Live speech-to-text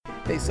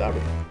Hey,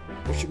 Sabri,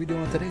 what should we do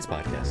on today's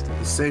podcast?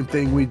 The same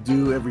thing we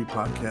do every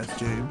podcast,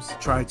 James.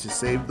 Try to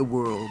save the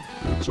world.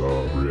 It's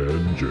Aubrey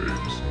and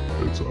James.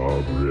 It's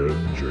Aubrey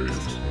and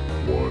James.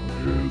 One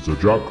is a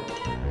jock,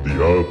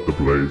 the other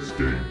plays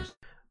games.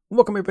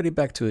 Welcome everybody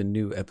back to a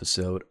new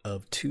episode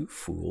of Two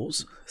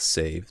Fools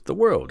Save the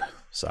World.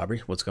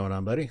 Sabri, what's going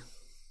on, buddy?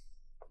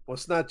 Well,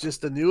 it's not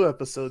just a new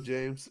episode,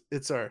 James.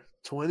 It's our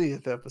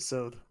 20th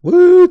episode.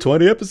 Woo,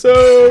 20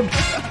 episode!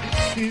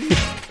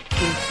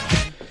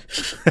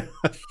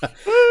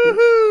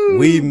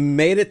 We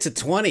made it to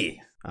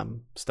 20.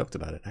 I'm stoked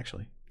about it,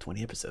 actually.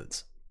 20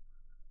 episodes.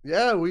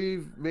 Yeah,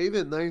 we've made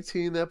it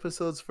 19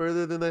 episodes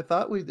further than I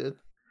thought we did.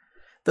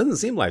 Doesn't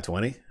seem like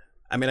 20.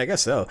 I mean, I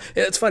guess so.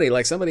 It's funny,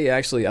 like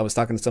I was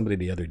talking to somebody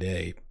the other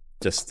day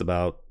just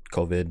about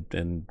COVID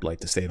and like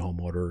the stay-at-home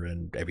order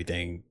and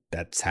everything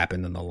that's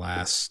happened in the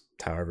last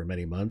however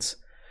many months.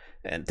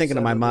 And thinking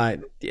in my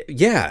mind,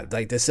 yeah,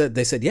 like they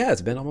said, yeah,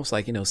 it's been almost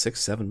like,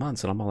 6-7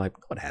 months. And I'm all like,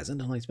 no, it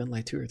hasn't. It's been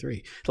like 2 or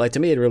 3. Like, to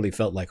me, it really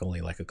felt like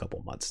only like a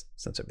couple months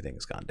since everything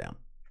has gone down.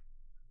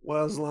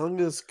 Well, as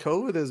long as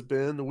COVID has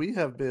been, we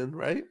have been,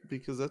 right?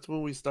 Because that's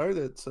when we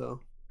started.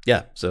 So,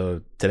 yeah. So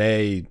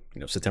today,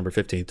 September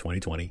 15th,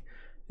 2020,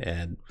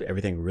 and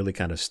everything really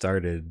kind of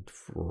started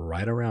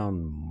right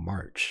around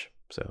March.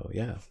 So,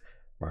 yeah,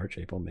 March,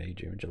 April, May,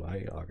 June,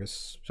 July,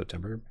 August,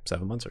 September,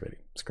 7 months already.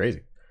 It's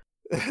crazy.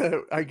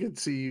 I could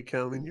see you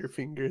counting your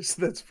fingers.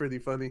 That's pretty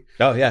funny.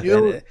 Oh,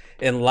 yeah.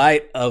 In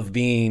light of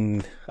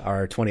being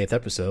our 20th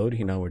episode,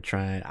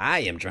 I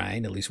am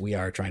trying, at least we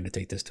are trying to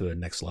take this to a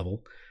next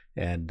level.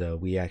 And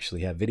we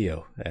actually have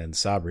video, and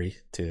Sabri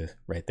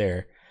right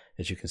there,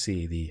 as you can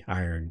see, the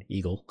Iron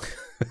Eagle,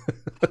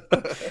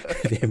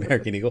 the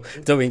American Eagle.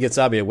 Until we can get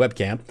Sabri a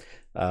webcam.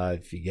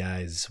 If you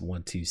guys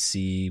want to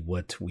see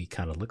what we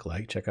kind of look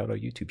like, check out our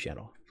YouTube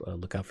channel.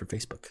 Look out for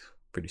Facebook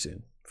pretty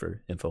soon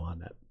for info on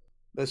that.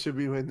 That should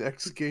be my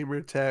next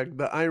gamer tag,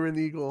 the Iron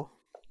Eagle.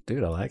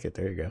 Dude, I like it.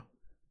 There you go.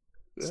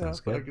 Yeah,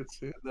 Sounds good. I could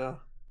see it now.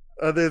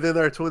 Other than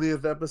our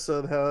 20th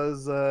episode, how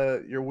has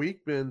your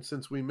week been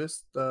since we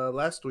missed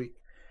last week?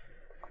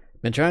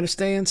 Been trying to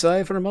stay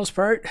inside for the most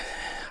part.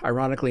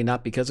 Ironically,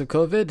 not because of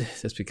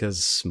COVID. It's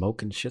because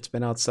smoke and shit's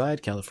been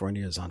outside.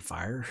 California is on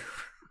fire.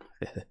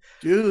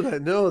 Dude, I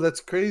know.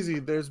 That's crazy.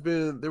 There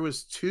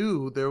was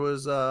 2. There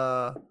was,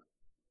 I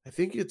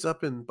think it's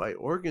up by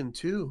Oregon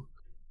too.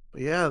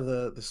 But yeah,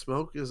 the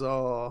smoke is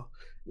all...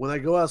 When I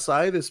go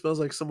outside, it smells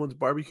like someone's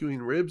barbecuing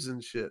ribs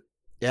and shit.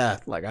 Yeah,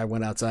 like I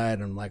went outside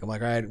and I'm like, all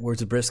right, where's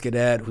the brisket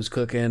at? Who's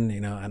cooking?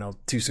 I know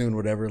too soon,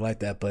 whatever,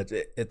 like that. But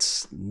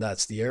it's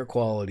nuts. The air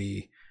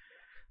quality,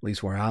 at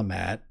least where I'm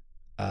at,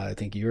 I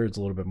think yours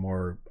a little bit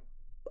more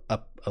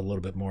up, a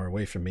little bit more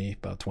away from me,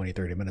 about 20,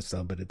 30 minutes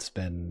though. But it's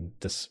been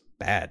just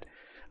bad.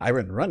 I've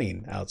been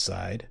running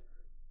outside.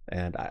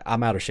 And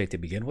I'm out of shape to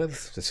begin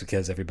with, just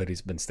because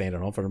everybody's been staying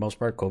at home for the most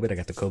part. COVID, I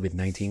got the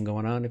COVID-19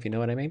 going on, if you know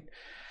what I mean.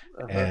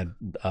 Uh-huh. And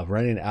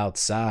running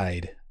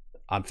outside,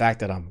 on fact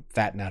that I'm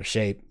fat and out of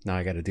shape, now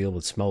I got to deal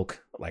with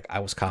smoke. Like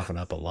I was coughing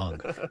up a lung.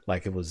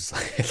 Like it was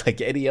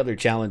like any other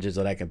challenges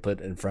that I can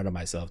put in front of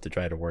myself to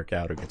try to work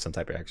out or get some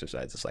type of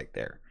exercise. It's like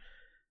there.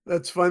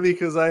 That's funny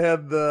because I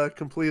had the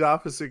complete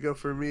opposite go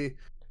for me.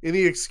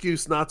 Any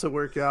excuse not to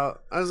work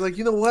out. I was like,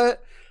 you know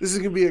what? This is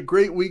going to be a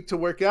great week to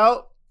work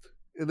out.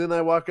 And then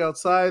I walk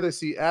outside, I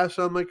see ash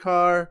on my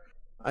car,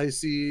 I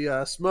see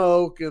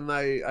smoke, and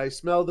I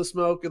smell the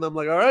smoke, and I'm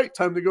like, all right,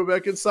 time to go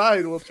back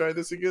inside. We'll try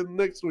this again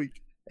next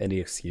week.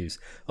 Any excuse.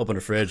 Open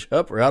the fridge.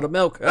 Oh, we're out of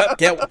milk. Oh,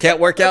 can't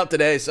work out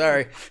today.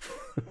 Sorry.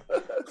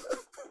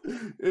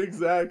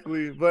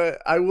 Exactly. But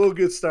I will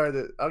get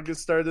started. I'll get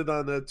started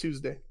on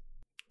Tuesday.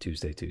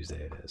 Tuesday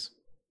it is.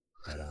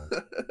 Right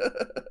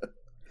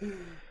on.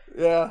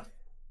 Yeah.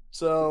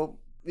 So,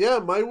 yeah,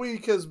 my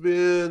week has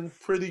been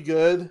pretty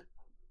good.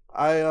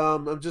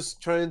 I'm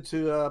just trying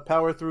to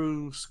power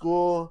through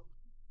school.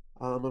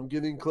 I'm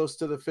getting close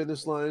to the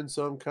finish line,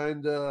 so I'm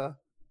kind of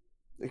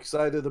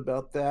excited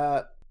about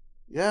that.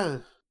 Yeah,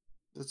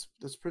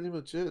 that's pretty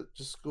much it.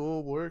 Just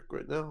school, work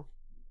right now.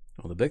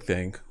 Well, the big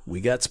thing,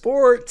 we got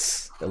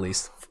sports, at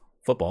least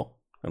football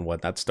and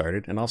whatnot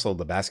started, and also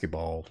the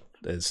basketball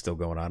is still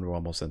going on. We're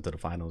almost into the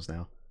finals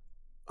now.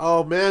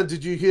 Oh man,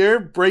 did you hear?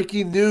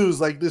 Breaking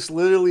news! Like this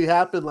literally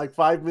happened like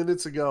 5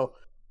 minutes ago.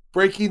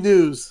 Breaking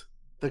news.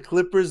 The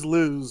Clippers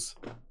lose.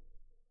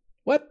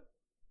 What?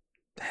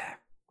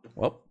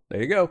 Well,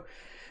 there you go.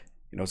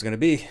 You know what's going to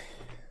be.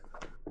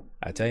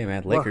 I tell you,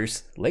 man,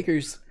 Lakers,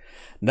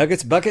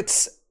 Nuggets,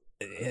 buckets.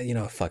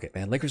 Fuck it,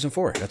 man. Lakers in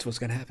 4. That's what's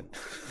going to happen.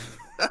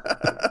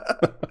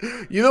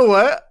 You know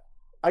what?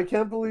 I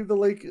can't believe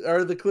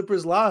the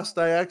Clippers lost.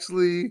 I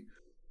actually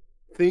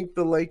think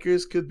the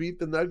Lakers could beat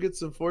the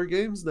Nuggets in 4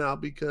 games now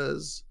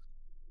because,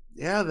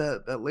 yeah,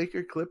 that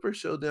Laker-Clipper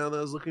showdown, I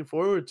was looking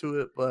forward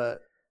to it, but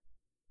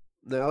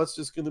now it's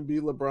just going to be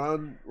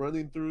LeBron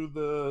running through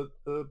the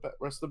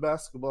rest of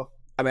basketball.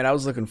 I mean, I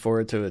was looking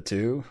forward to it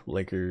too.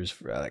 Lakers,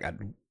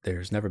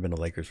 there's never been a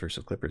Lakers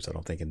versus Clippers, I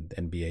don't think, in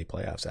NBA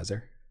playoffs, has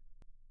there?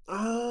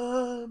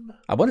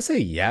 I want to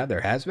say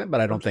there has been,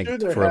 but I don't I'm sure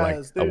think there for like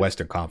has. a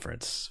Western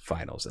Conference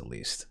Finals at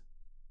least.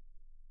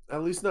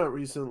 At least not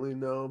recently,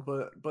 no.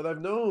 But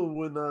I've known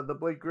when the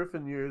Blake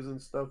Griffin years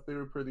and stuff, they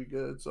were pretty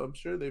good. So I'm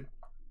sure they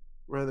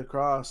ran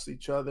across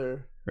each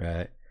other.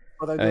 Right.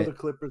 But I know the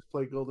Clippers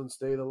play Golden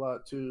State a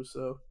lot too.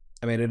 So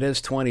I mean, it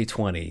is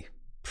 2020.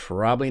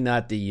 Probably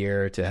not the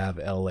year to have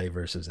LA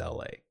versus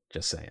LA.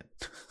 Just saying.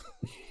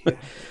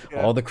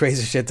 yeah. All the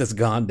crazy shit that's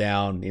gone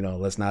down,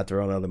 let's not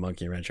throw another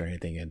monkey wrench or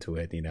anything into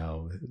it,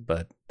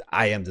 but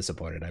I am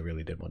disappointed. I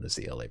really did want to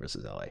see LA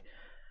versus LA.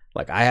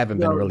 Like, I haven't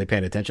been really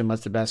paying attention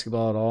much to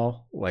basketball at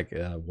all, like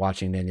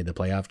watching any of the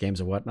playoff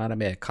games or whatnot. I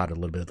mean, I caught a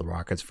little bit of the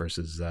Rockets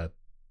versus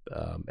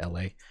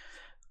LA,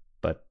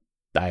 but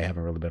I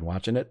haven't really been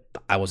watching it.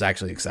 I was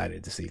actually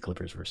excited to see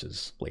Clippers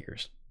versus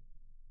Lakers.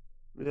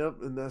 Yep,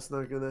 and that's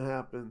not going to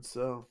happen,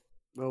 so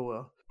oh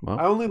well. Well,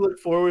 I only look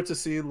forward to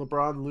seeing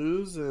LeBron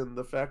lose, and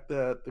the fact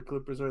that the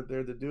Clippers aren't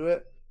there to do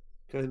it,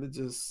 kind of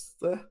just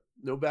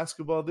no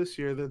basketball this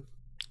year then.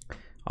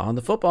 On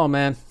the football,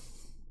 man.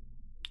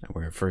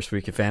 We're first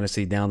week of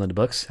fantasy down in the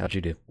books. How'd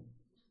you do?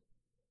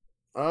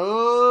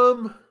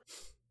 You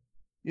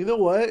know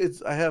what?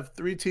 I have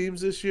 3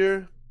 teams this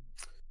year,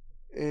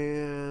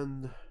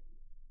 and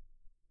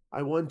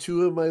I won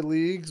 2 of my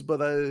leagues, but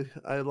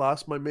I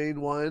lost my main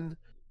one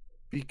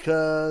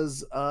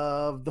because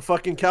of the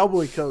fucking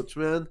Cowboy coach,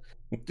 man.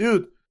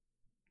 Dude,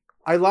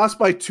 I lost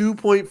by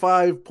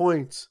 2.5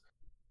 points.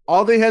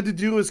 All they had to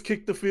do was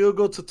kick the field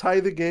goal to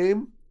tie the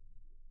game,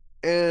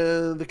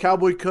 and the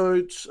Cowboy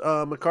coach,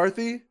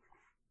 McCarthy,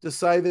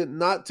 decided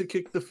not to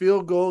kick the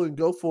field goal and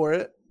go for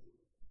it.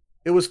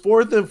 It was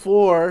 4th and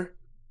 4.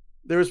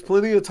 There was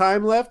plenty of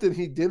time left, and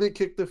he didn't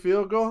kick the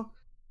field goal.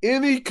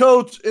 Any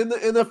coach in the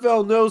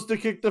NFL knows to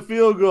kick the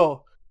field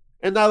goal.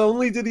 And not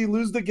only did he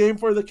lose the game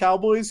for the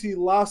Cowboys, he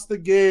lost the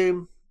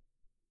game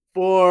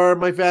for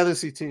my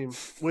fantasy team,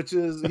 which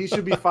is he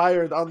should be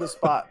fired on the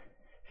spot.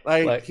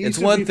 Like it's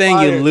one thing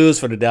fired. You lose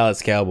for the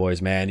Dallas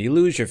Cowboys, man. You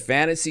lose your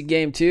fantasy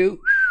game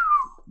too,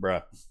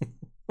 bruh.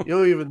 You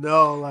don't even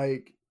know.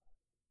 Like,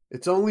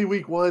 it's only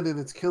week 1, and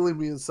it's killing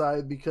me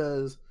inside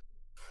because,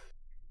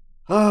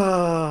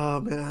 oh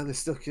man,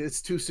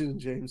 it's too soon,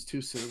 James.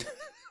 Too soon.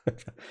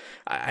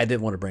 I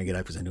didn't want to bring it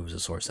up because I knew it was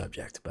a sore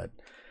subject, but.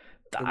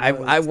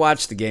 I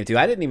watched the game too.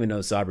 I didn't even know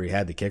Sabri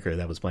had the kicker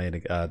that was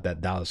playing,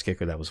 that Dallas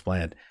kicker that was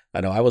playing.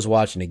 I know I was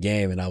watching the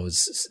game and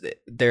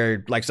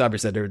they're like Sabri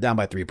said, they were down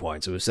by 3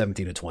 points. It was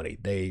 17-20.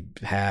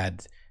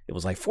 It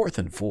was like 4th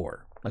and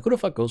 4. Like, who the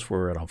fuck goes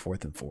for it on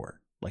 4th and 4?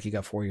 Like, you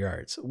got 4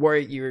 yards where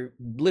you're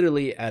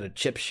literally at a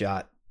chip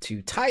shot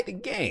to tie the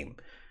game,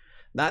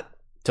 not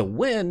to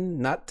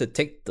win, not to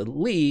take the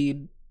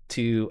lead,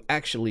 to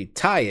actually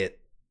tie it,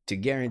 to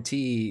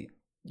guarantee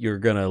you're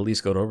going to at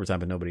least go to overtime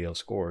but nobody else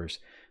scores.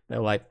 They're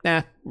like,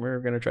 nah,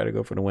 we're going to try to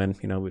go for the win.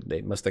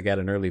 They must have got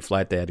an early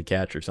flight they had to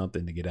catch or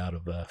something to get out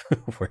of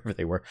wherever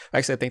they were.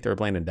 Actually, I think they were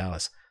playing in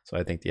Dallas. So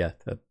I think,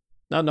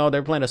 no, they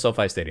were playing at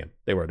SoFi Stadium.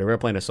 They were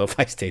playing at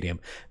SoFi Stadium.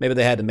 Maybe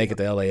they had to make it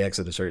to LAX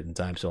at a certain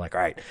time. So like,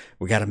 all right,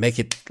 we got to make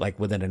it like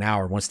within an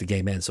hour once the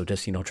game ends. So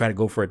just, try to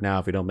go for it now.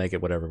 If we don't make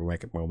it, whatever,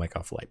 we'll make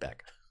our flight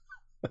back.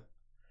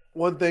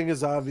 One thing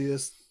is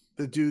obvious.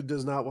 The dude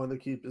does not want to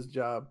keep his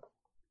job.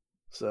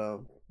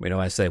 So...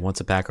 I say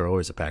once a Packer,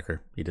 always a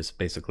Packer. He just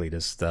basically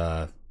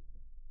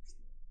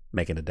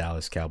making the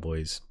Dallas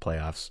Cowboys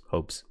playoffs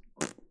hopes.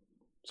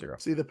 0.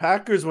 See, the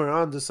Packers were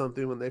on to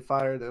something when they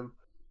fired him.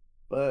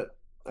 But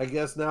I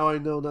guess now I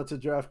know not to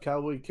draft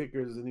Cowboy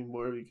kickers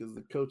anymore because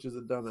the coach is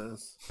a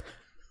dumbass.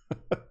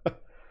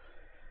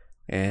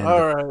 And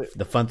all right.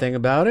 The fun thing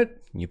about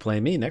it, you play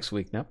me next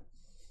week now.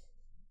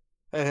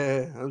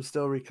 Hey, I'm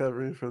still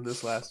recovering from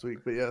this last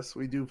week. But yes,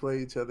 we do play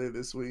each other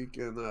this week.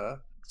 And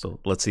so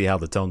let's see how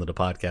the tone of the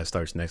podcast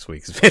starts next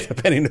week.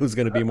 Depending on who's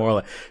going to be more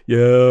like,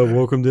 yeah,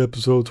 welcome to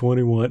episode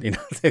 21.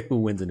 Who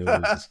wins and who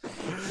loses.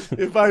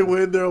 If I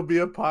win, there'll be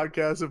a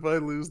podcast. If I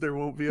lose, there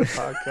won't be a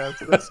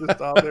podcast. That's just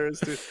all there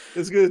is to it.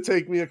 It's going to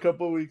take me a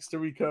couple of weeks to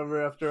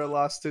recover after a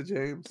loss to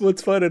James.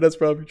 Let's find it. That's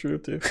probably true,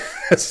 too.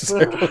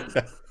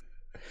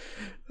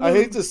 I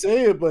hate to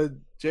say it, but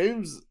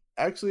James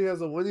actually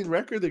has a winning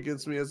record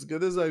against me. As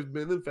good as I've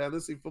been in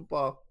fantasy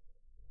football,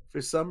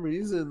 for some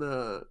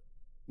reason,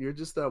 you're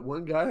just that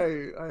one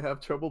guy I have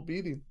trouble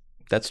beating.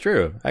 That's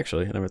true.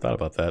 Actually, I never thought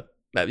about that.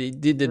 You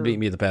did beat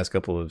me the past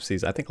couple of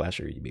seasons. I think last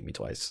year you beat me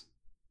twice.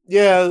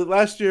 Yeah,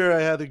 last year I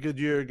had a good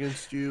year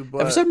against you, but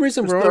and for some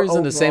reason we're always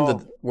in the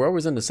same. We're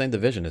always in the same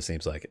division. It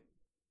seems like it.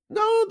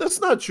 No, that's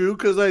not true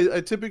because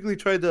I typically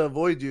try to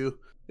avoid you,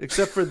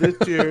 except for this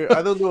year.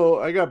 I don't know.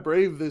 I got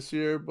brave this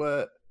year,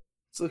 but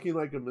it's looking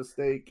like a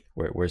mistake.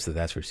 Where's the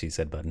 "that's what she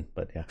said" button?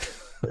 But yeah.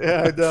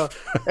 Yeah, I know.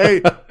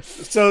 Hey,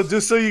 so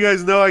just so you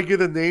guys know, I get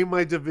to name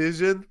my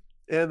division,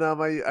 and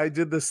I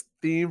did this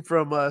theme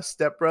from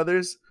Step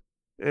Brothers,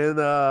 and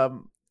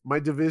my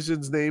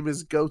division's name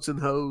is Goats and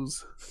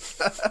Hoes.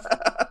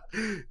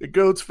 The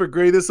goats for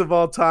greatest of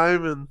all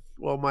time, and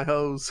well, my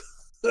hoes.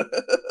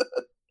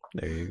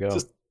 There you go.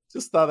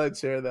 Just thought I'd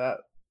share that.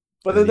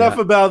 But enough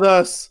about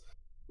us.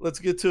 Let's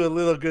get to a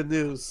little good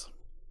news.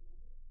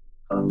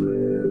 A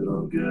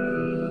little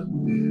good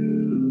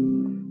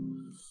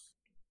news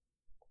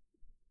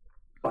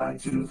by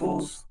two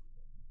fools.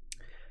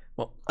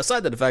 Well,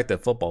 aside from the fact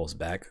that football is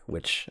back,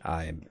 which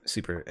I'm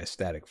super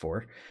ecstatic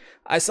for,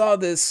 I saw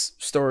this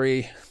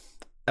story.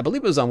 I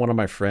believe it was on one of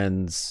my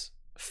friend's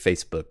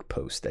Facebook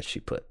posts that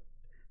she put,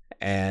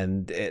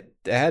 and it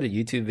had a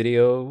YouTube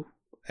video,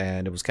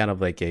 and it was kind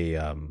of like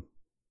a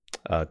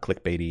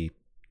clickbaity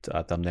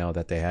thumbnail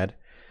that they had.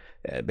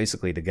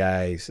 Basically, the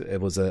guy,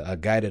 it was a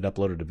guy that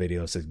uploaded the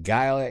video. It says,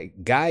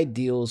 guy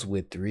deals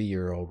with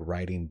 3-year-old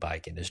riding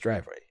bike in his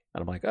driveway.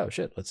 And I'm like, oh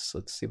shit, let's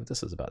see what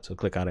this is about. So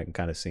click on it and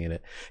kind of seeing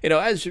it. You know,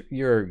 as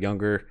you're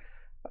younger,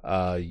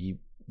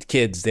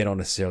 kids, they don't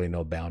necessarily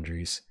know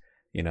boundaries.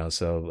 You know,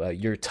 so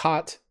you're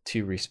taught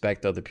to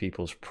respect other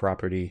people's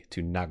property,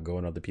 to not go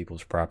on other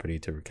people's property,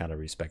 to kind of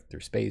respect their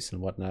space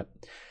and whatnot.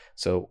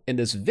 So in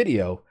this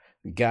video,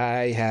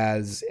 guy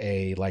has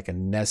a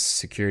Nest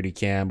security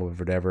cam or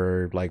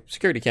whatever, like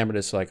security camera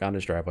that's like on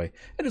his driveway,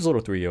 and his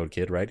little 3-year-old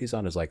kid, right? He's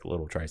on his like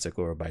little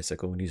tricycle or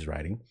bicycle when he's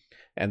riding,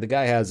 and the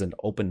guy has an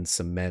open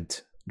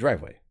cement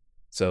driveway.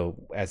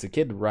 So as the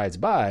kid rides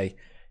by,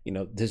 you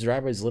know, his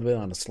driveway is a little bit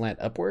on a slant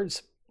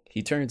upwards.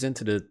 He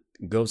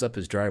goes up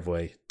his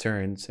driveway,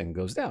 turns, and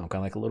goes down,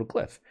 kind of like a little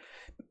cliff.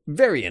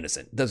 Very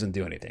innocent, doesn't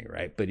do anything,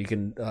 right? But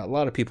a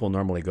lot of people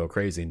normally go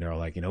crazy and they're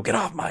like, you know, get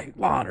off my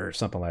lawn or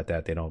something like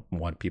that. They don't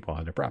want people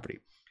on their property.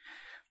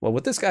 Well,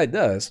 what this guy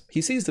does,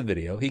 he sees the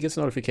video, he gets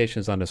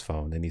notifications on his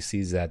phone, and he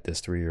sees that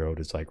this 3-year-old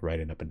is like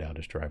riding up and down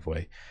his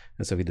driveway.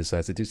 And so he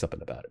decides to do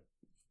something about it.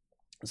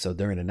 So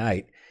during the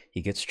night,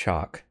 he gets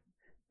chalk,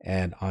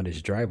 and on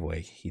his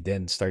driveway, he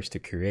then starts to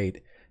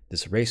create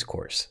this race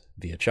course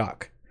via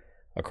chalk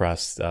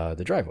across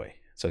the driveway.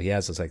 So he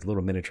has this like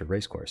little miniature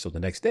race course. So the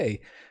next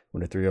day,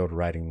 when the 3-year-old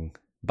riding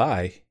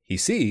by, he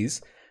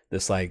sees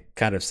this like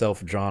kind of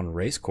self-drawn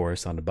race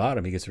course on the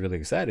bottom. He gets really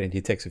excited and he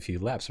takes a few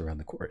laps around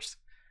the course.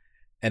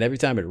 And every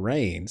time it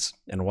rains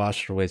and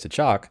washes away the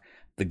chalk,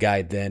 the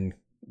guy then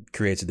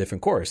creates a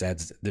different course,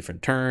 adds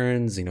different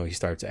turns. You know, he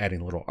starts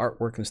adding a little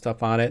artwork and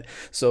stuff on it.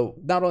 So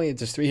not only is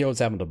this 3-year-old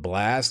having a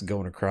blast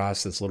going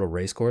across this little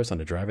race course on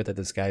the driveway that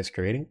this guy is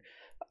creating,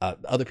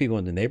 other people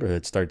in the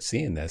neighborhood start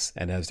seeing this,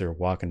 and as they're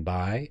walking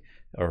by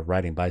or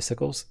riding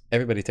bicycles,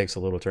 everybody takes a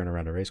little turn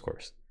around the race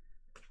course.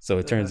 So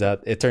it turned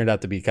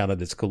out to be kind of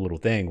this cool little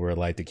thing where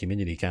like the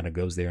community kind of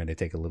goes there and they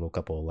take a little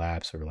couple of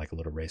laps or like a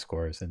little race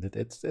course, and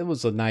it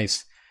was a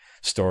nice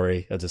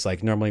story. It's just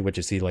like normally what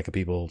you see, like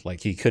people,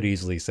 like he could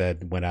easily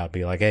went out and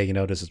be like, hey, you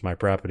know, this is my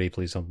property,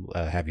 please don't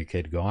have your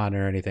kid go on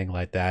or anything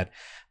like that.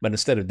 But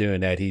instead of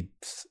doing that, he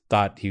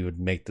thought he would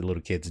make the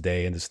little kid's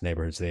day in this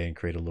neighborhood's day and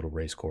create a little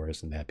race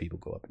course and have people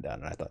go up and down.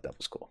 And I thought that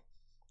was cool.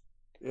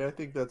 Yeah, I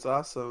think that's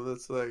awesome.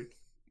 That's like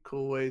a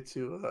cool way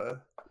to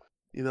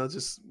you know,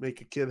 just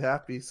make a kid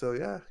happy. So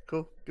yeah,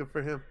 cool, good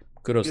for him.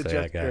 Kudos to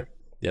that guy.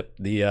 Yep.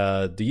 The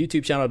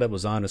YouTube channel that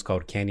was on is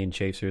called Canyon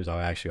Chasers.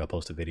 I'll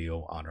post a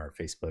video on our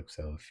Facebook.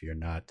 So if you're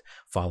not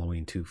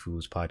following Two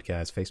Fools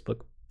Podcast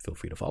Facebook, feel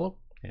free to follow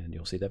and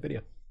you'll see that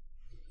video.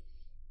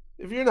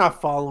 If you're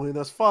not following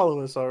us,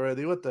 follow us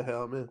already. What the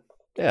hell, man?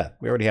 Yeah,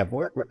 we already have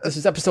more. This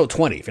is episode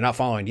 20. If you're not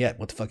following yet,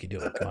 what the fuck are you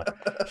doing? Come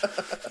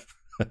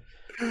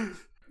on.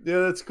 Yeah,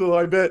 that's cool.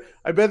 I bet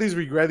he's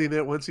regretting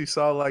it once he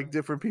saw like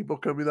different people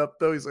coming up.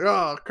 Though he's like,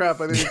 "Oh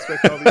crap! I didn't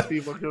expect all these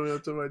people coming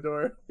up to my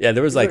door." Yeah,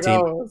 there was like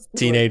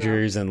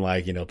teenagers and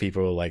like, you know,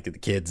 people like the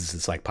kids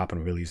just like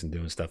popping wheelies and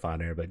doing stuff on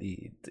there. But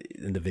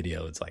in the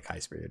video, it's like high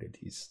spirited.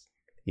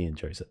 He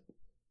enjoys it.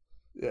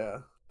 Yeah,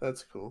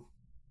 that's cool.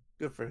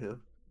 Good for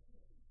him.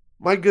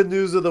 My good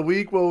news of the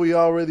week. Well, we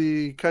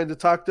already kind of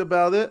talked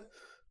about it.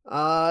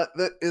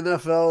 The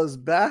NFL is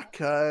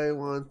back. I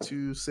want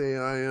to say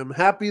I am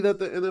happy that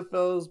the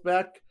NFL is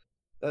back.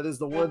 That is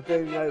the one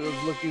thing I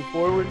was looking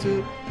forward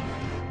to.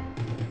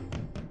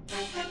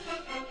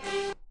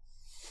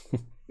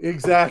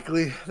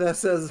 Exactly. That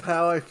says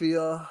how I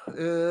feel.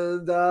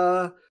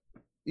 And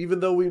even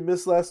though we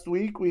missed last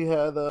week, we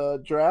had a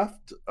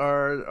draft,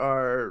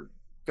 our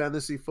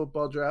fantasy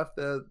football draft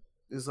that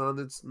is on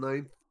its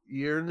 9th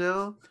year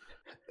now.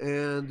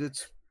 And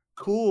it's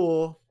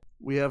cool.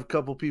 We have a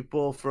couple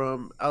people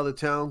from out of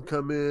town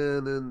come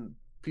in and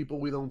people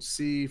we don't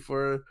see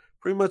for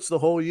pretty much the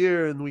whole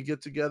year. And we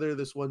get together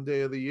this one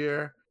day of the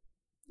year.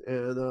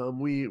 And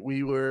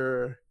we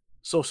were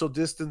social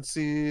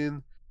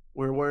distancing.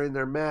 We're wearing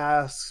our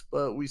masks,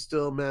 but we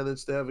still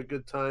managed to have a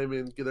good time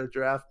and get our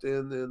draft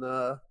in. And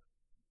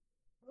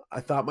I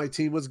thought my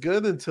team was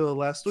good until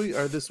last week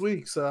or this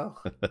week. So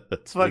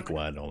it's week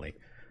 1 only.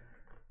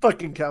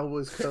 Fucking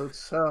Cowboys coach.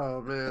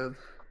 Oh, man.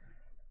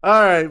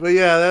 All right, but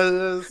yeah,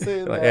 that's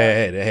saying that.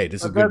 Hey,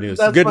 this is good news.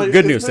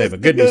 Good news, Saban.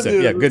 Good news.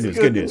 Yeah, good news.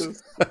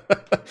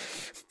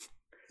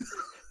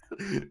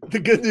 The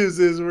good news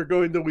is we're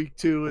going to week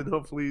 2, and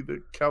hopefully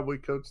the Cowboy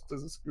coach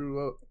doesn't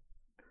screw up.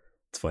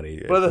 It's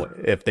funny, but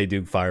if they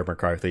do fire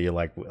McCarthy,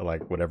 like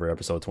whatever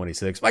episode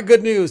 26. My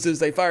good news is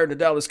they fired the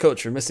Dallas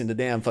coach for missing the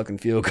damn fucking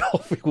field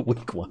goal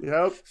week 1.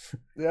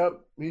 Yep,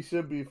 he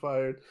should be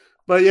fired.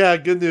 But yeah,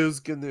 good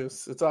news.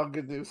 It's all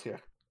good news here.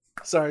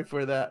 Sorry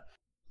for that.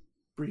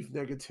 brief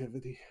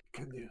negativity.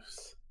 Good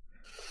news.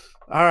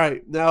 All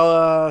right,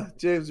 now,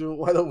 James,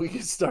 why don't we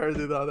get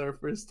started on our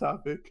first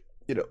topic?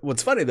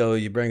 What's funny though,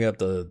 you bring up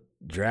the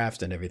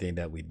draft and everything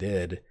that we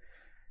did.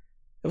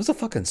 It was a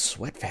fucking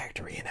sweat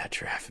factory in that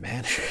draft,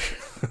 man.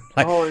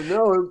 Oh, I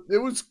know. It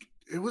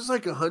was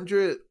like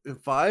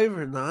 105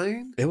 or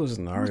 9. It was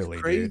gnarly, it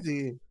was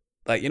crazy. Dude.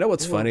 Like,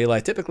 what's funny?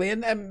 Like, typically,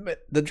 and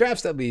the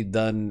drafts that we've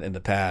done in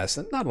the past,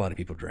 and not a lot of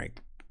people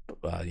drink,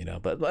 but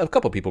a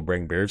couple people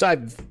bring beers. I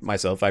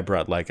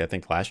brought, like, I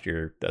think last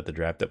year at the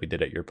draft that we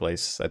did at your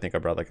place, I think I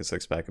brought like a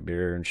 6-pack of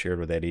beer and shared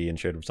with Eddie and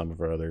shared with some of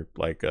our other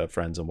like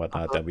friends and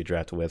whatnot that we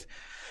drafted with.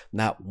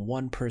 Not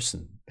one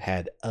person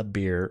had a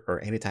beer or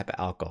any type of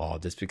alcohol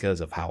just because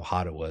of how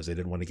hot it was. They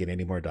didn't want to get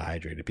any more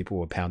dehydrated. People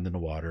were pounding the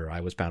water.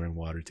 I was pounding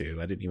water too.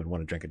 I didn't even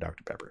want to drink a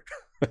Dr. Pepper.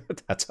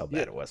 That's how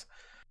bad it was.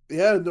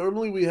 Yeah,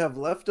 normally we have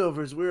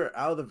leftovers. We were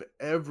out of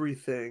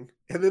everything.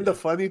 And then the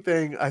funny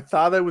thing, I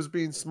thought I was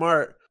being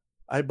smart.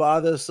 I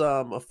bought us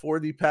a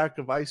 40-pack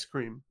of ice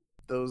cream,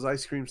 those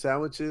ice cream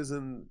sandwiches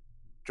and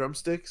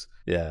drumsticks.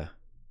 Yeah.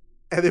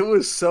 And it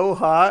was so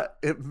hot,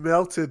 it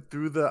melted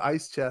through the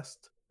ice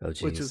chest,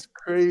 which is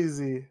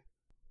crazy.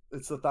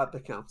 It's the thought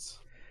that counts.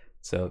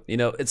 So,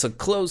 it's a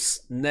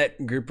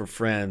close-knit group of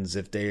friends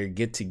if they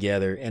get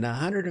together in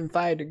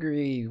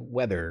 105-degree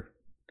weather,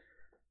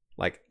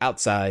 like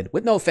outside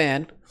with no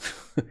fan.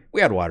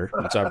 We had water.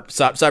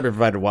 Cyber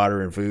provided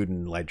water and food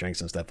and like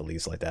drinks and stuff at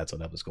least like that, so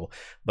that was cool.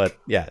 But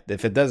yeah,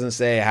 if it doesn't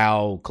say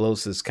how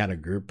close this kind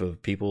of group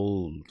of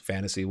people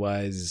fantasy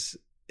wise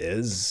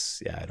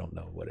is, I don't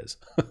know what is.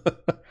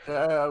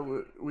 Yeah,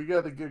 we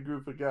got a good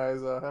group of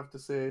guys. I'll have to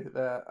say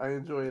that I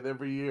enjoy it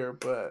every year,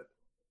 but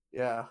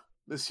yeah,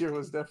 this year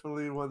was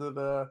definitely one of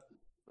the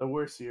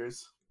worst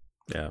years.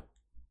 Yeah.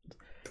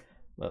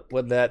 But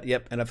with that,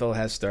 NFL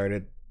has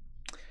started.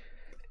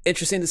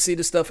 Interesting to see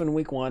the stuff in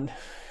week 1.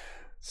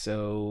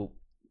 So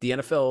the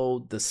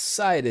NFL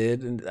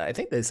decided, and I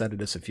think they decided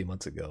this a few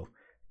months ago,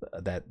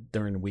 that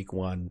during week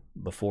 1,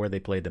 before they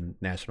played the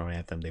national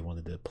anthem, they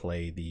wanted to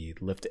play the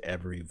Lift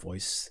Every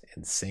Voice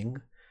and Sing,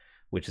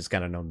 which is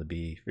kind of known to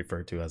be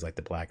referred to as like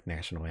the Black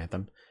National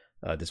Anthem,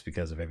 just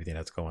because of everything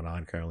that's going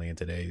on currently in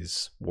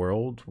today's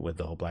world with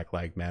the whole Black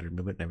Lives Matter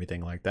movement and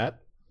everything like that.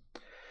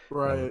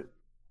 Right.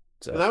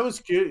 And I was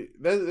curious.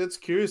 That's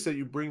curious that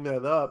you bring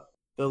that up.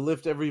 The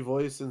Lift Every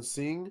Voice and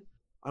Sing.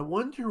 I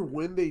wonder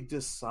when they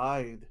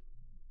decide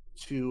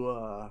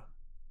to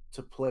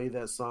play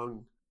that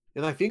song.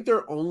 And I think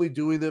they're only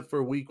doing it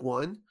for week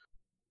 1.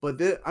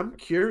 But I'm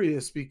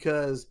curious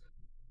because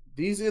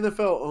these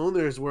NFL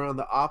owners were on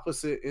the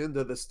opposite end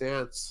of the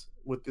stance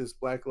with this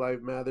Black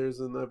Lives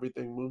Matters and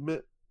everything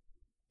movement.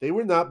 They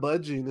were not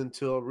budging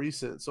until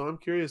recent. So I'm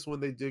curious when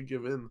they did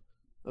give in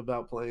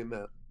about playing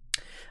that.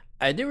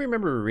 I do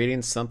remember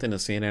reading something, a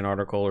CNN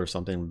article or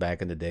something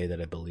back in the day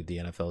that I believe the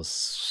NFL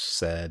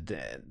said,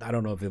 and I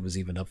don't know if it was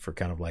even up for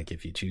kind of like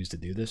if you choose to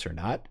do this or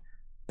not,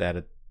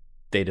 that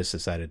they just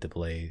decided to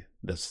play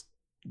this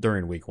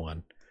during week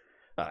 1.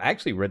 I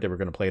actually read they were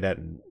going to play that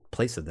in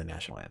place of the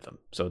national anthem.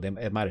 So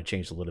it might have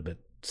changed a little bit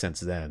since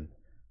then.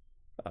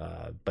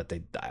 But they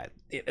died.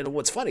 And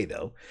what's funny,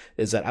 though,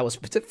 is that I was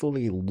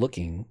particularly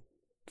looking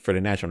for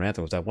the national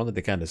anthem because I wanted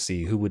to kind of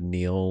see who would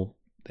kneel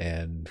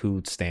and who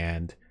would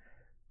stand.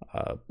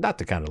 Not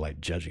to kind of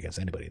like judge against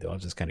anybody, though. I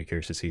was just kind of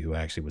curious to see who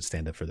actually would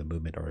stand up for the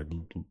movement or,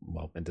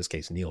 well, in this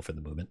case, kneel for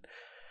the movement.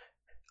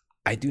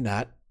 I do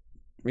not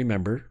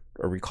remember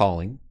or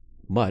recalling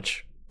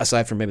much,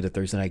 aside from maybe the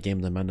Thursday night game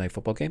and the Monday night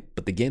football game,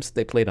 but the games that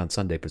they played on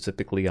Sunday,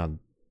 specifically on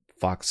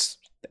Fox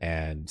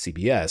and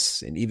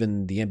CBS and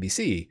even the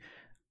NBC,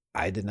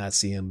 I did not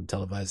see him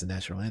televise the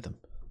national anthem.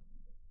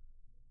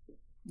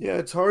 Yeah,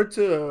 it's hard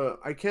to...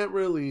 I can't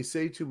really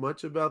say too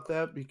much about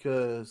that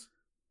because...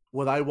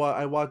 What I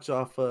watch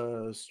off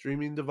a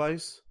streaming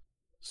device,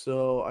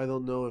 so I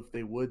don't know if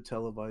they would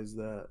televise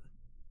that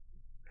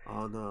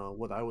on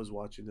what I was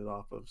watching it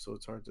off of. So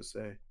it's hard to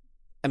say.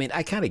 I mean,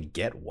 I kind of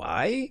get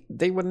why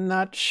they would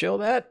not show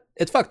that.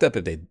 It's fucked up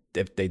if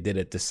they did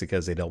it just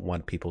because they don't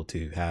want people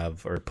to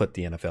have or put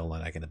the NFL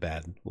like in a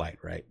bad light,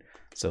 right?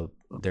 So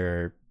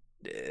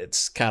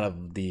it's kind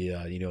of the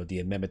the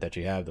amendment that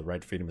you have, the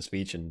right to freedom of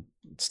speech and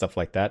stuff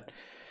like that.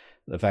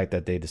 The fact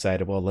that they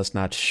decided, well, let's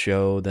not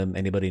show them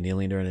anybody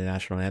kneeling during the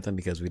national anthem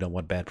because we don't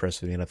want bad press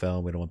for the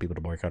NFL. We don't want people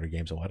to boycott our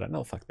games and whatnot.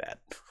 No, fuck that.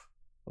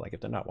 Like, if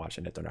they're not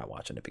watching it, they're not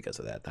watching it because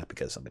of that, not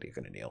because somebody's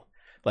going to kneel.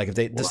 Like, if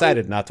they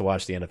decided not to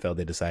watch the NFL,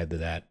 they decided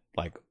that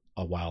like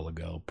a while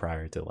ago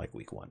prior to like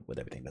week 1 with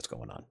everything that's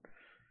going on.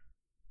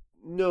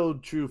 No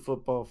true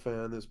football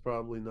fan is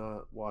probably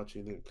not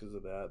watching it because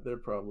of that. They're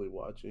probably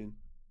watching.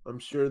 I'm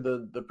sure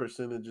the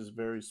percentage is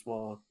very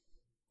small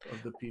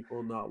of the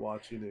people not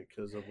watching it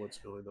because of what's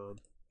going on.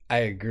 I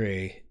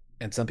agree.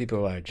 And some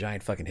people are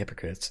giant fucking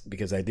hypocrites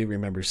because I do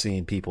remember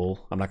seeing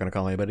people, I'm not going to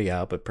call anybody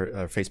out, but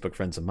Facebook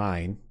friends of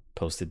mine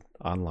posted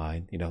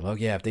online, oh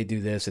yeah, if they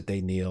do this, if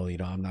they kneel,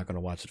 I'm not going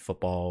to watch the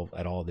football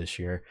at all this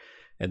year.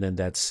 And then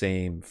that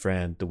same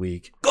friend the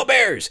week, go Bears!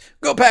 Bears,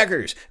 go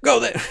Packers, go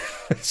there.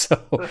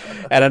 So,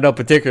 and I know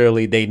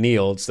particularly they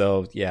kneeled.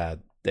 So yeah,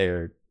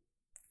 they're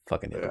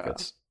fucking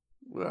hypocrites.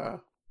 Yeah.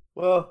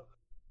 Well,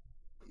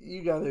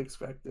 you gotta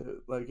expect it.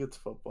 Like, it's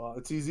football.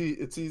 It's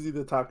easy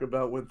to talk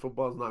about when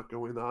football's not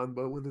going on,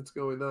 but when it's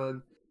going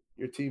on,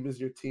 your team is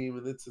your team,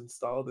 and it's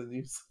installed in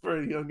you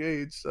for a young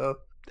age. So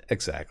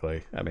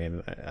Exactly. I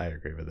mean, I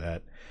agree with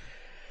that.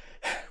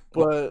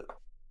 but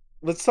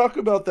let's talk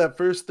about that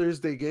first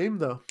Thursday game,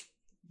 though.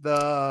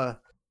 The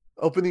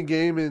opening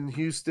game in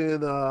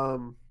Houston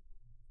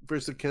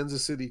versus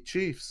Kansas City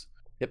Chiefs.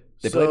 Yep,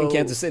 they played in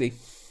Kansas City.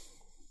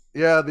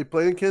 Yeah, they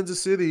played in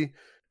Kansas City,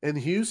 and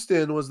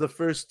Houston was the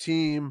first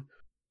team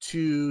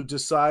to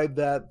decide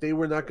that they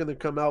were not going to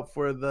come out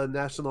for the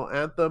national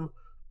anthem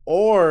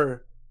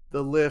or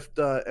the Lift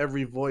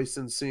Every Voice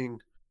and Sing.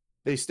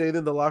 They stayed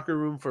in the locker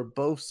room for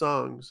both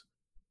songs,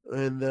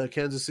 and the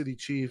Kansas City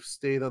Chiefs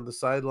stayed on the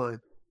sideline.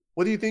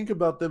 What do you think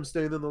about them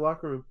staying in the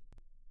locker room?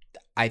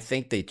 I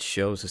think they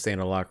chose to stay in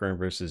the locker room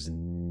versus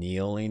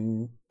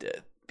kneeling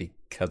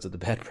because of the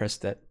bad press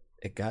that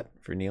it got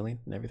for kneeling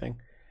and everything.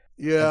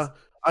 Yeah,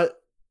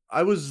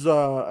 I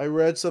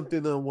read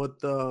something on what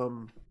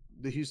the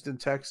Houston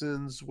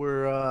Texans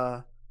were.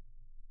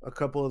 A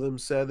couple of them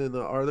said in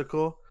the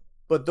article,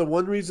 but the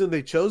one reason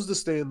they chose to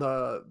stay in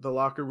the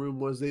locker room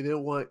was they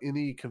didn't want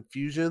any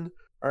confusion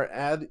or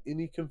add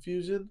any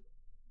confusion,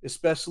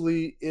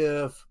 especially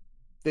if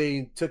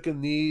they took a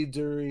knee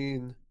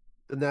during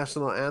the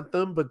national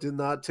anthem, but did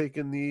not take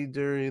a knee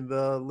during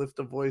the Lift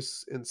a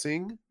Voice and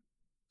Sing.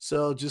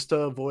 So just to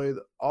avoid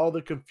all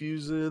the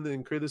confusion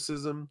and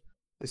criticism,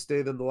 they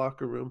stayed in the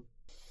locker room.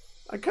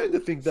 I kind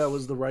of think that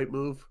was the right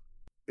move.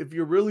 If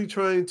you're really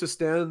trying to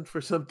stand for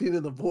something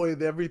and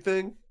avoid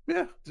everything,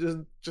 yeah,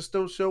 just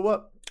don't show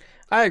up.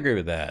 I agree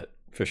with that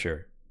for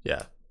sure.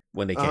 Yeah.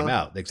 When they came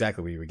out,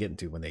 exactly what you were getting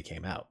to when they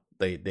came out.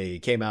 They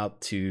came out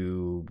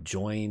to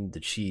join the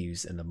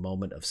Chiefs in the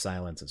moment of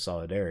silence and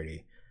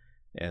solidarity.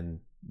 And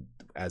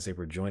as they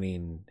were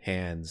joining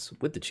hands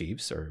with the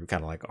Chiefs, or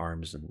kind of like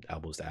arms and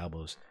elbows to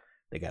elbows,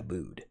 they got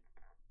booed.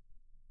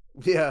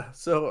 Yeah.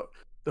 So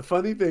the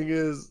funny thing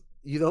is,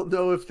 you don't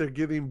know if they're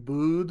getting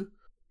booed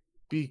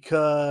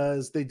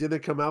because they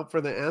didn't come out for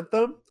the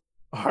anthem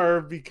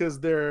or because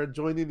they're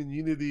joining in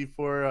unity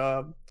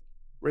for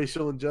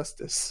racial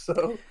injustice.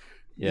 So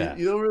yeah,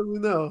 you don't really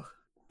know.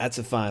 That's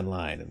a fine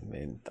line. I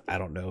mean, I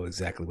don't know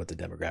exactly what the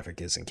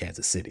demographic is in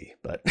Kansas City,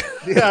 but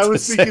yeah, I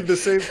was thinking the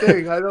same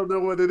thing. I don't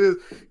know what it is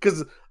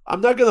because I'm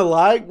not gonna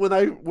lie. When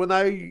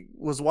I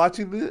was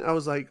watching it, I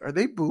was like, "Are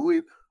they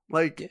booing?"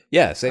 Like,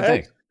 yeah, same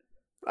thing.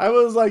 I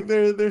was like,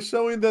 they're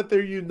showing that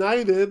they're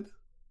united,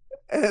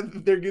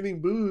 and they're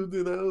getting booed,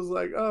 and I was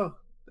like, "Oh,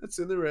 that's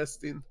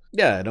interesting."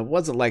 Yeah, and it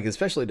wasn't like,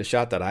 especially the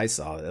shot that I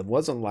saw, it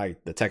wasn't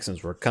like the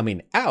Texans were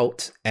coming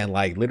out and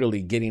like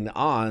literally getting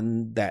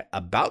on that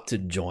about to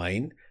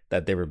join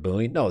that they were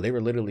booing. No, they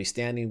were literally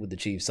standing with the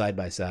Chiefs side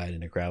by side,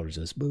 and the crowd was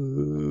just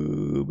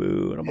boo,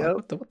 boo. And I'm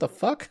like, what the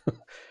fuck?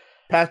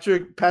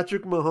 Patrick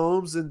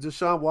Mahomes and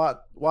Deshaun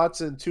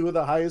Watson, two of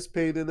the highest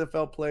paid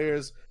NFL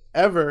players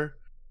ever,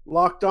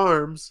 locked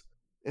arms,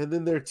 and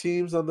then their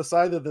teams on the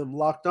side of them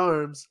locked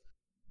arms.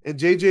 And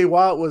J.J.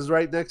 Watt was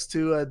right next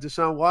to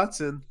Deshaun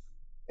Watson,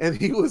 and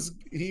he was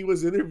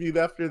interviewed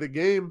after the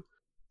game,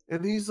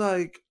 and he's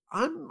like,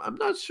 I'm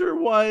not sure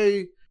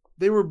why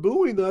they were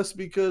booing us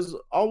because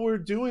all we're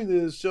doing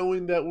is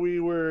showing that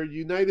we were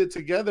united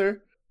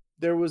together.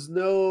 There was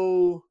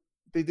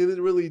they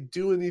didn't really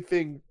do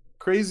anything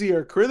crazy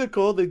or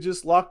critical. They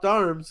just locked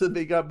arms and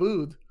they got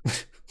booed.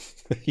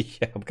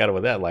 Yeah, I'm kind of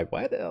with that. Like,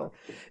 why the hell?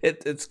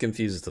 It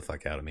confuses the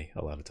fuck out of me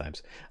a lot of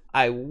times.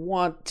 I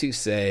want to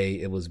say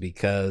it was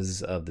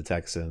because of the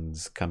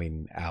Texans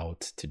coming out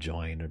to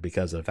join, or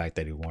because of the fact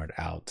that they weren't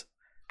out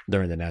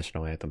during the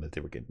national anthem that they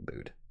were getting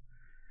booed.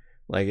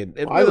 Like,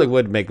 it really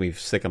would make me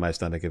sick in my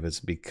stomach if it's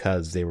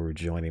because they were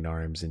joining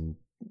arms and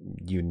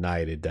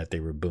united that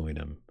they were booing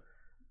them.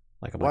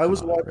 Like, I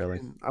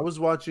was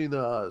watching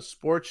a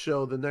sports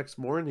show the next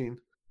morning,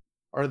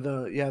 or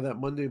that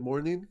Monday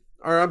morning.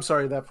 Or I'm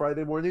sorry, that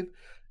Friday morning,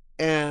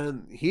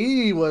 and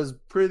he was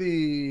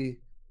pretty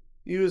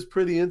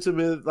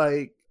intimate.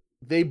 Like,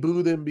 they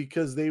booed him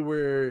because they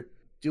were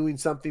doing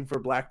something for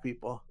black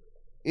people.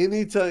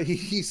 Anytime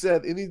he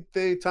said,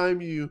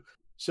 anytime you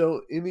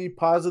show any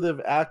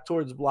positive act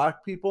towards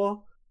black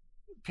people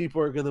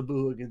are gonna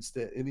boo against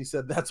it. And he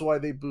said that's why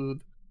they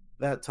booed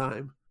that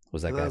time.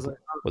 Was that guy?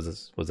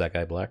 Was that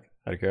guy black?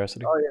 Out of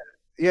curiosity? Oh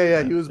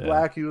yeah. He was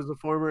black. He was a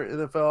former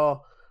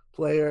NFL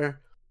player.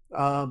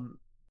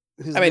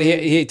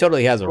 He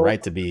totally has a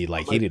right to be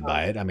like heated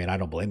by it. I mean, I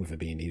don't blame him for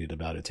being heated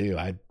about it too.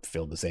 I'd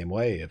feel the same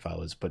way if I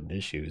was put in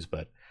his shoes,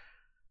 but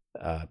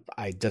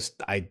I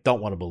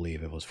don't want to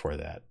believe it was for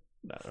that.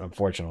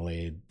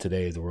 Unfortunately,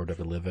 today, the world that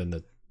we live in,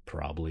 that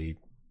probably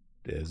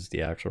is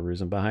the actual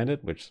reason behind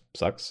it, which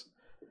sucks.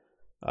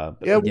 I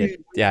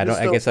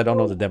guess I don't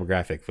know the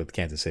demographic with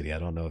Kansas City. I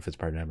don't know if it's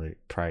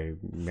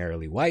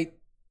primarily white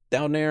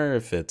down there,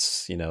 if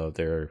it's,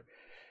 they're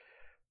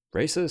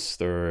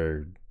racist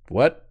or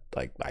what.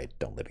 like I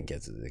don't live in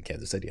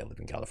Kansas City. I live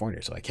in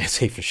California, so I can't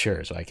say for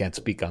sure. So I can't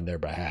speak on their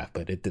behalf.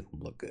 But it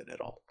didn't look good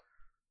at all.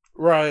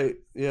 Right.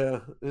 Yeah.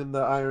 And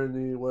the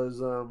irony was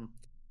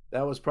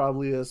that was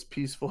probably as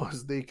peaceful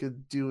as they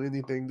could do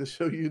anything to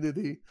show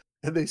unity,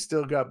 and they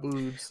still got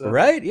booed. So.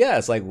 Right? Yeah.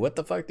 It's like, what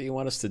the fuck do you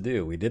want us to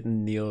do? We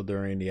didn't kneel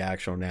during the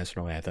actual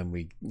national anthem.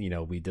 We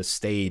just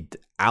stayed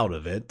out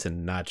of it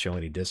and not show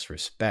any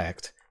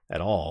disrespect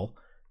at all.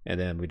 And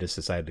then we just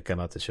decided to come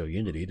out to show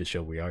unity, to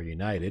show we are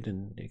united,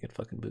 and you get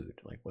fucking booed.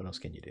 Like, what else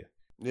can you do?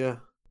 Yeah.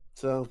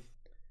 So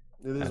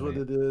it is what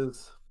it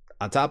is.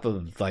 On top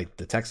of like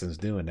the Texans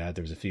doing that,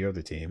 there's a few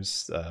other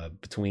teams.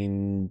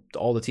 Between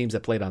all the teams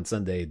that played on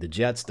Sunday, the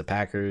Jets, the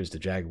Packers, the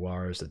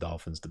Jaguars, the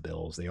Dolphins, the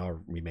Bills, they all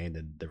remained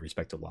in their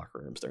respective locker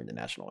rooms during the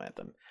national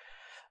anthem.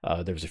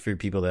 There was a few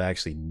people that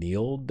actually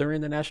kneeled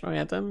during the national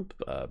anthem.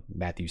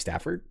 Matthew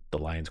Stafford, the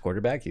Lions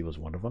quarterback, he was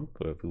one of them,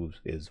 who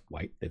is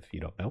white, if you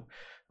don't know.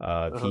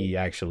 He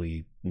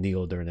actually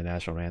kneeled during the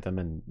national anthem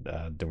and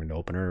during the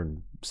opener,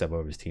 and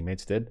several of his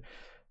teammates did.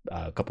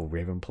 A couple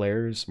Raven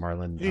players,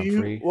 Marlon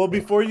Humphrey. Well,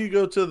 before you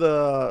go to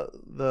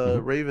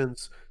the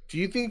Ravens, do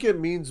you think it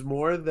means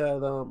more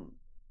that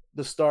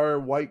the star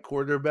white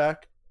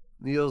quarterback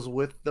kneels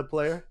with the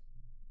player,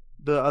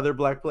 the other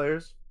black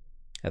players?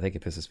 I think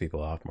it pisses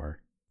people off more.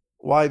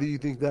 Why do you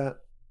think that?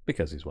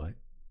 Because he's white.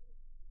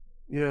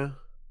 Yeah,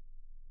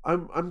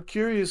 I'm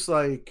curious.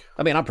 Like,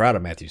 I mean, I'm proud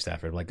of Matthew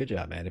Stafford. Like, good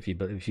job, man. If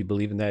you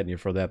believe in that and you're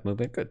for that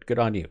movement, good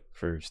on you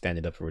for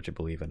standing up for what you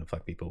believe in and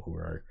fuck people who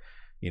are,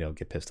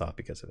 get pissed off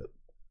because of it.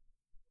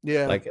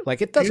 Yeah,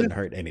 like it doesn't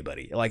hurt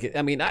anybody. Like,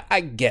 I mean, I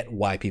get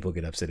why people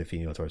get upset if you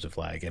kneel towards a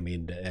flag. I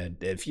mean, and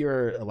if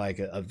you're like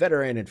a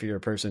veteran, if you're a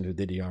person who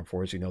did the armed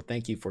force,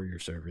 thank you for your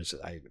service.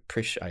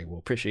 I will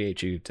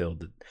appreciate you till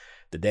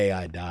the day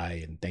I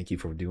die, and thank you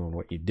for doing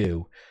what you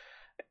do.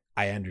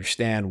 I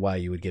understand why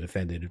you would get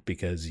offended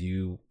because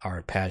you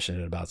are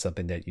passionate about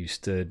something that you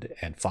stood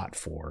and fought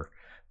for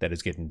that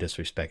is getting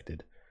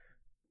disrespected.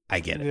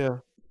 I get it. Yeah,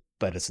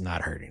 but it's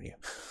not hurting you.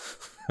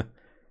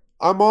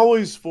 I'm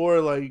always for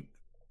like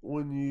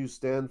when you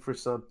stand for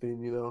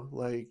something,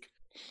 like,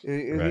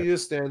 and Right. he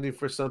is standing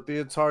for something.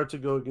 It's hard to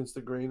go against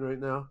the grain right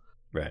now.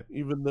 Right.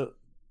 Even though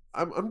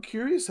I'm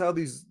curious how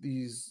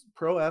these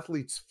pro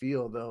athletes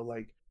feel though.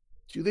 Like,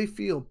 do they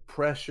feel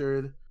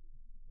pressured?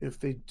 If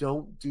they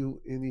don't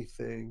do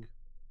anything,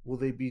 will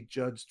they be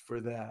judged for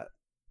that?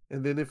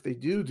 And then if they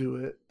do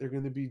it, they're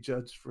going to be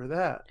judged for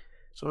that.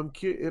 So I'm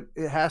curious.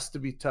 It has to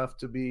be tough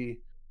to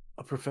be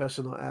a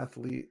professional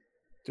athlete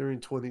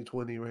during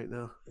 2020 right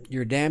now.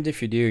 You're damned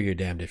if you do, you're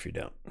damned if you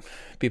don't.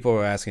 People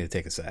are asking to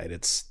take a side.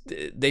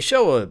 They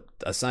show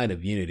a sign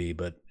of unity,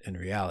 but in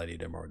reality,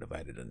 they're more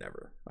divided than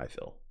ever, I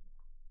feel.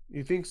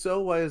 You think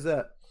so? Why is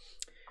that?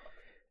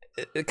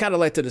 It kind of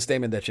like to the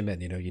statement that you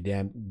meant,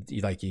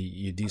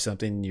 you do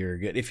something, you're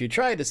good. If you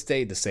try to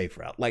stay the safe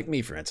route, like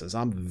me, for instance,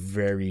 I'm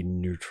very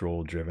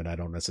neutral driven. I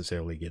don't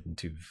necessarily get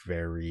into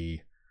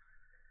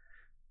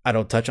I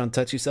don't touch on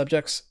touchy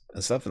subjects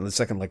and stuff. And the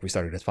second, like we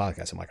started this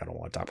podcast, I'm like, I don't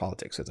want to talk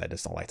politics because I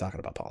just don't like talking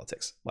about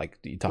politics. Like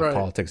you talk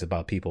politics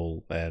about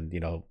people and,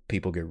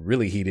 people get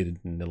really heated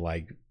and then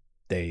like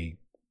they,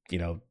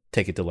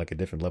 take it to like a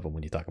different level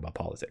when you talk about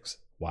politics.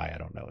 Why? I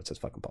don't know. It's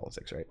just fucking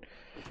politics, right?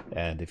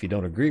 And if you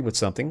don't agree with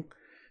something,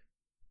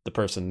 the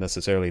person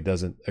necessarily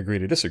doesn't agree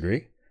to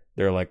disagree.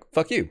 They're like,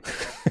 fuck you.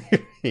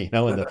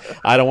 And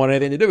I don't want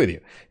anything to do with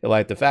you.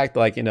 Like the fact,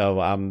 like,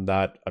 I'm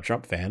not a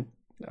Trump fan.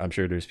 I'm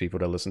sure there's people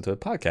that listen to the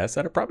podcast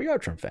that probably are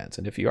Trump fans.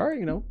 And if you are,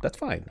 that's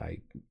fine.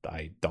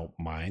 I don't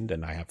mind.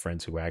 And I have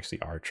friends who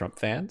actually are Trump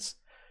fans.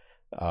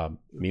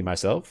 Me,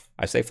 myself,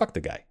 I say, fuck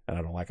the guy. And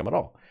I don't like him at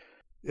all.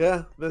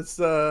 Yeah, that's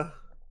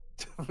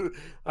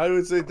I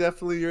would say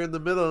definitely you're in the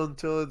middle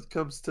until it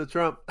comes to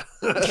Trump.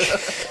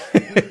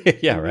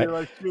 Yeah, right. You're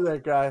like, screw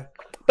that guy.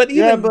 But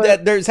even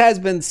that, there has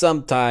been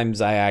some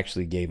times I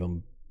actually gave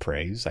him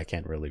praise. I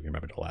can't really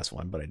remember the last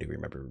one, but I do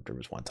remember there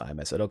was one time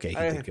I said, okay, he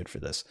did good for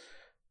this.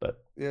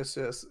 But yes.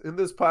 In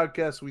this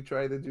podcast, we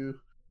try to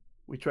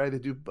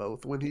do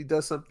both. When he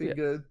does something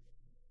good,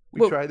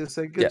 we try to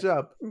say good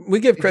job.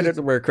 We give credit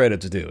where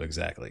credit's due,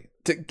 exactly.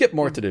 To get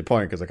more to the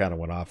point, because I kind of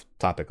went off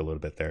topic a little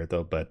bit there,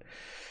 though, but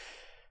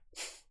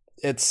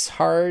it's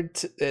hard.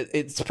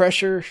 It's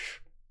pressure,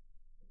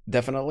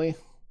 definitely,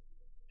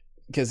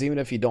 because even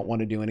if you don't want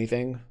to do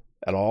anything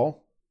at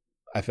all,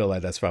 I feel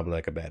like that's probably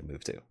like a bad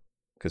move too,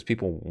 because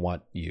people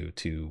want you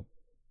to,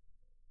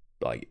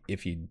 like,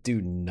 if you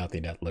do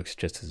nothing, that looks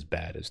just as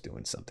bad as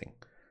doing something.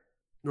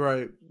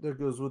 Right. That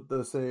goes with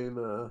the saying,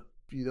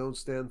 if you don't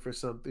stand for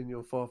something,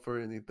 you'll fall for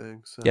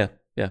anything. So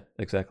yeah,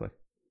 exactly.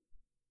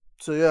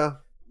 So yeah,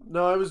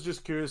 no, I was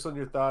just curious on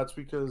your thoughts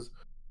because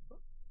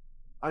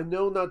I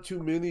know not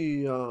too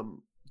many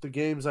the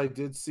games I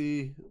did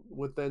see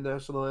with that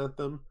national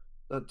anthem,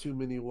 not too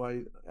many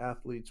white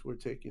athletes were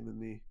taking the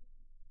knee.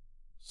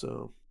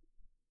 So,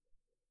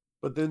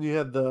 but then you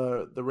had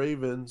the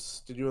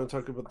Ravens. Did you want to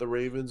talk about the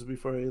Ravens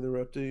before I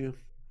interrupted you?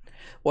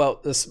 Well,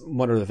 this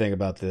one other thing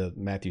about the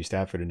Matthew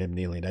Stafford and him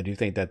kneeling, I do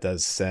think that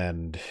does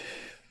send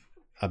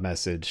a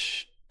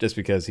message just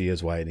because he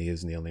is white and he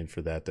is kneeling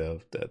for that, though.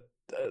 That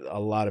a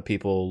lot of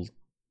people,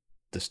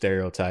 the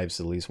stereotypes,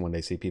 at least when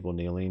they see people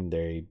kneeling,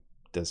 they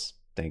just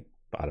think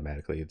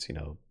automatically it's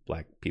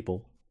black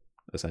people,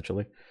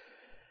 essentially.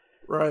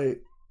 Right.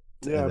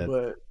 Yeah,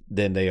 but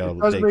then they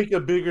make a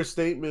bigger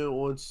statement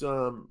once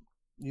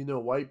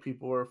white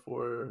people are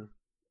for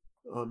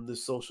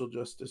this social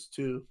justice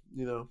too.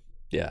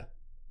 Yeah,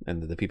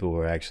 and the people who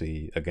are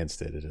actually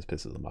against it just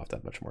pisses them off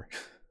that much more.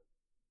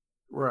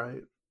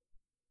 Right.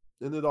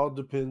 And it all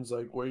depends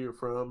like where you're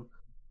from.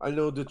 I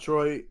know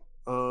Detroit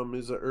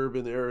is an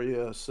urban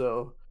area,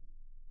 so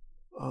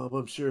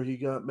I'm sure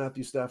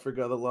Matthew Stafford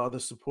got a lot of the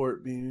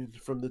support being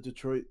from the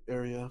Detroit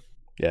area.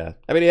 Yeah,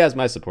 I mean he has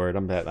my support.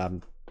 I'm like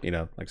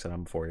I said,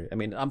 I'm for you. I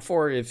mean, I'm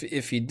for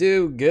if you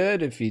do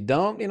good. If you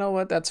don't, you know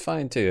what, that's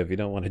fine too. If you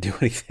don't want to do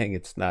anything,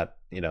 it's not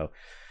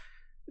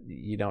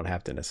you don't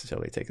have to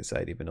necessarily take a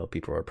side, even though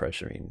people are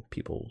pressuring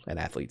people and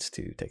athletes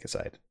to take a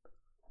side.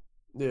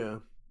 Yeah.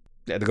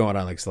 They're going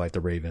on like the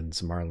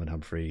Ravens, Marlon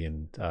Humphrey,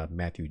 and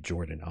Matthew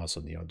Jordan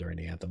also during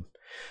the anthem.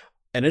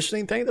 An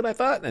interesting thing that I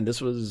thought, and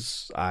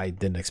I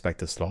didn't expect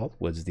this at all,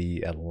 was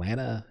the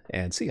Atlanta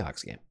and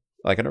Seahawks game.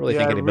 Like I don't really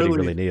think anybody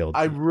really kneeled.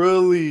 I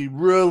really,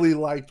 really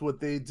liked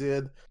what they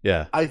did.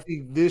 Yeah. I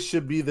think this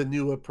should be the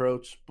new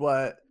approach,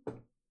 but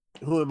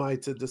who am I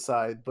to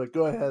decide? But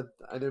go ahead.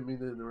 I didn't mean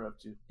to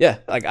interrupt you. Yeah,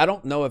 like I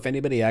don't know if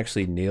anybody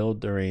actually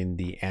kneeled during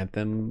the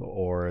anthem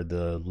or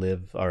the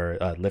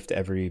lift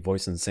every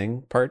voice and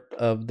sing part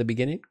of the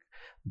beginning,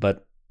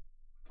 but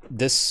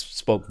this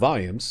spoke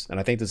volumes, and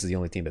I think this is the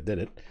only team that did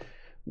it.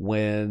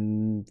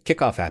 When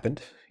kickoff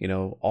happened,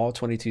 all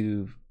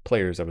 22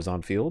 players that was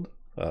on field,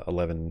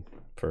 11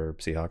 for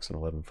Seahawks and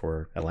 11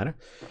 for Atlanta.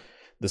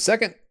 The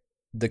second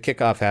the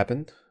kickoff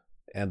happened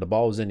and the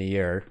ball was in the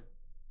air,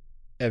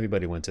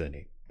 everybody went to the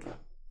knee.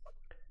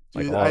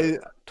 Like all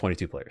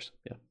 22 players.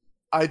 Yeah.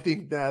 I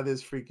think that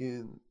is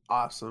freaking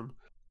awesome.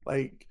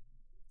 Like,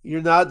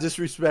 you're not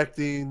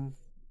disrespecting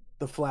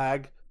the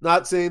flag.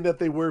 Not saying that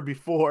they were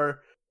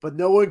before, but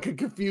no one can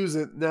confuse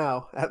it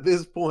now at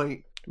this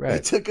point. Right. They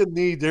took a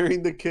knee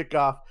during the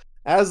kickoff.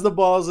 As the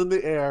ball's in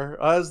the air,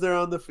 as they're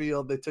on the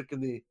field, they took a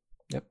knee.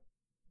 Yep.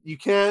 You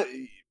can't,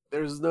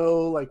 there's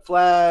no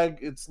flag.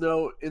 It's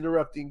no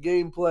interrupting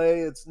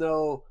gameplay. It's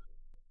no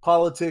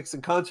politics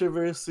and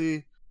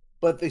controversy,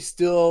 but they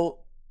still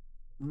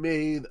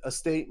made a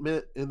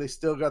statement and they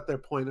still got their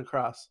point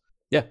across.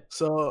 Yeah.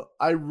 So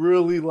I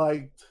really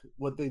liked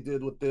what they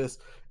did with this.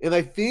 And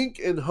I think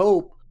and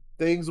hope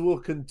things will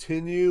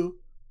continue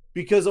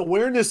because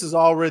awareness is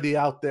already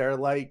out there.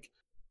 Like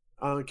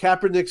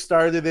Kaepernick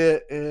started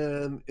it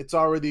and it's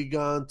already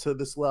gone to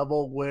this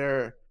level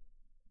where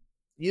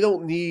you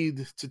don't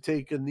need to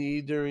take a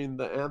knee during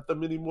the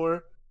anthem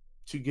anymore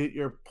to get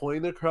your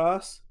point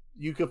across.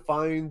 You could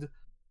find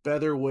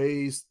better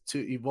ways to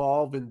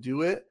evolve and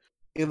do it.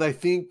 And I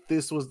think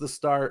this was the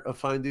start of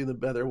finding a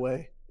better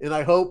way. And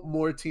I hope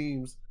more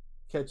teams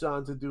catch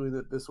on to doing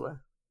it this way.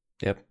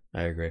 Yep,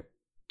 I agree.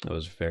 It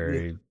was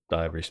very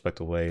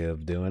respectful way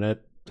of doing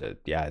it.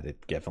 It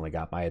definitely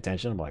got my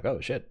attention. I'm like, oh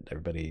shit,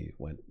 everybody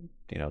went,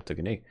 took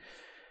a knee.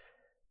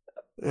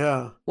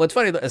 Yeah. Well, it's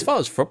funny, as far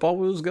as football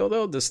rules go,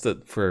 though,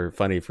 for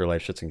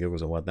like shits and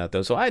giggles and whatnot,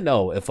 though. So I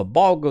know if a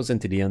ball goes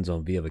into the end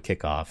zone via a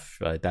kickoff,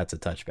 right, that's a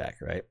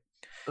touchback, right?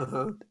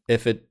 Uh-huh.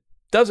 If it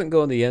doesn't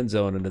go in the end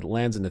zone and it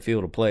lands in the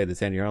field of play, the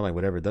 10-yard line,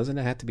 whatever, doesn't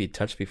it have to be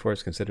touched before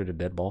it's considered a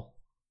dead ball?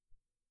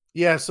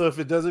 Yeah, so if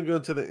it doesn't go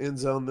into the end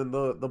zone, then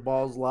the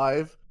ball's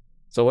live.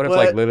 So what if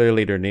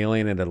literally they're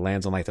kneeling and it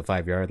lands on the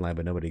 5-yard line,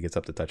 but nobody gets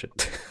up to touch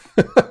it?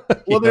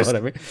 Well,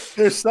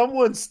 there's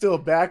someone still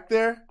back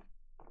there,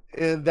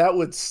 and that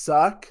would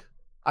suck.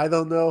 I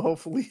don't know.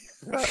 Hopefully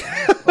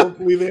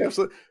they have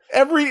some.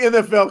 Every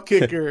NFL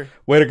kicker.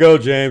 Way to go,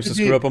 James, to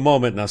screw up a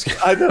moment. No,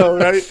 I know,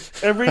 right?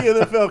 Every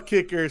NFL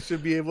kicker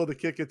should be able to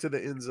kick it to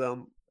the end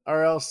zone,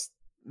 or else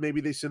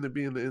maybe they shouldn't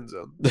be in the end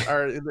zone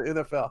or in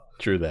the NFL.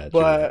 True that.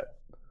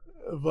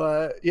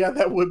 But yeah,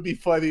 that would be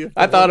funny.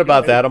 I thought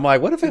about that. I'm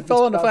like, what if it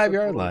fell on the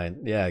 5-yard line?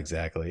 Yeah,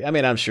 exactly. I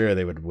mean, I'm sure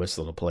they would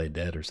whistle to play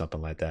dead or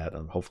something like that.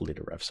 And hopefully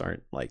the refs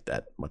aren't like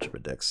that much of a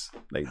dicks.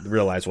 They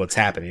realize what's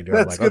happening.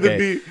 They're like,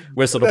 okay,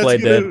 whistle to play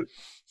dead.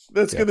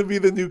 That's going to be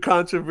the new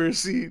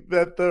controversy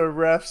that the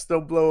refs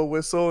don't blow a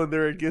whistle and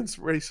they're against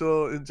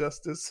racial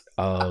injustice.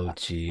 Oh,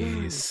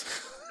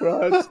 jeez.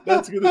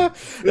 That's gonna.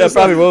 That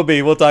probably will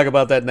be. We'll talk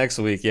about that next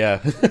week. Yeah.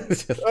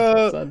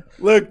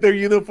 Look, their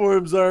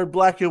uniforms are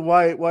black and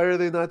white. Why are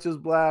they not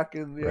just black?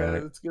 And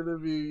right. It's gonna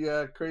be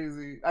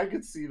crazy. I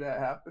could see that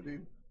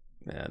happening.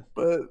 Man,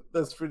 but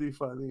that's pretty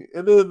funny.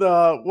 And then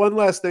one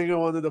last thing I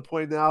wanted to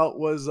point out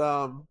was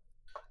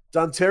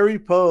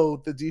Dontari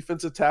Poe, the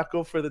defensive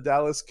tackle for the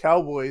Dallas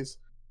Cowboys,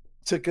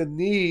 took a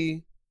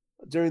knee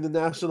during the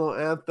national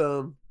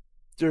anthem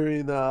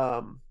during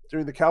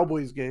the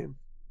Cowboys game.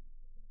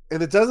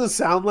 And it doesn't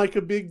sound like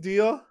a big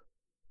deal,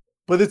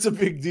 but it's a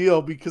big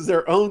deal because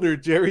their owner,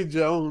 Jerry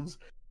Jones,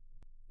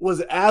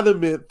 was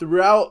adamant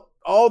throughout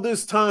all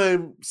this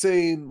time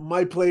saying,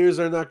 my players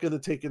are not going to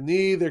take a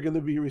knee. They're going to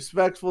be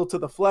respectful to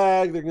the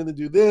flag. They're going to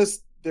do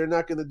this. they're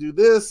not going to do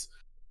this.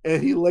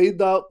 And he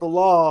laid out the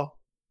law,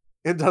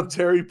 and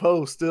Dontari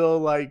Poe still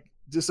like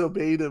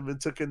disobeyed him and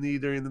took a knee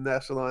during the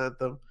national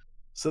anthem.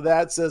 So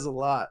that says a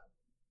lot.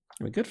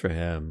 I mean, good for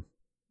him.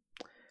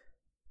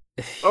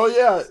 Oh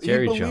yeah,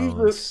 Jerry he believes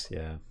Jones. it.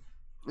 Yeah.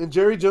 And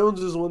Jerry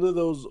Jones is one of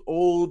those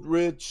old,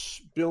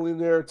 rich,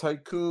 billionaire,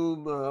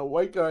 tycoon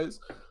white guys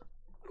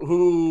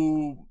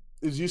who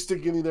is used to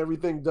getting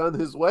everything done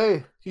his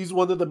way. He's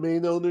one of the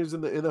main owners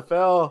in the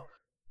NFL,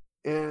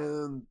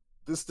 and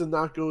this did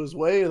not go his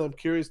way. And I'm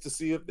curious to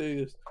see if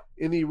there's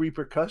any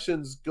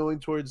repercussions going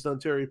towards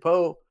Dontari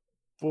Poe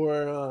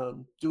for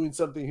doing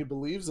something he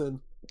believes in.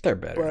 There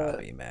better not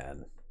be,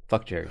 man.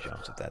 Fuck Jerry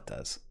Jones if that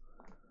does.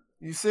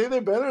 You say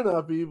they better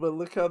not be, but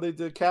look how they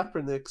did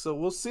Kaepernick. So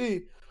we'll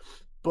see.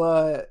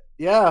 But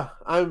yeah,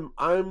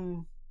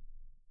 I'm.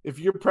 If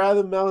you're proud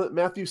of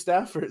Matthew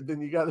Stafford, then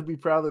you got to be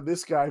proud of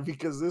this guy,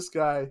 because this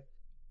guy,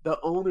 the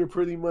owner,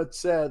 pretty much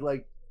said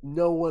like,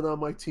 no one on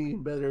my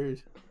team better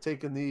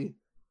take a knee,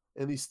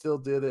 and he still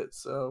did it.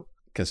 So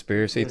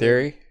conspiracy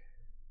theory.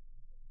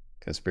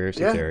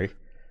 Conspiracy theory.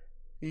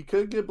 He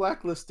could get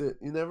blacklisted.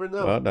 You never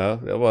know. Well, no.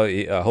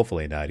 Well,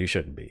 hopefully not. He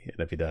shouldn't be. And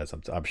if he does,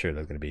 I'm sure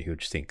there's going to be a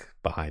huge stink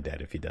behind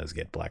that if he does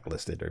get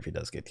blacklisted or if he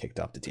does get kicked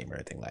off the team or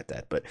anything like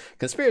that. But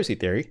conspiracy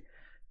theory,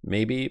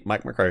 maybe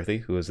Mike McCarthy,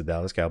 who is the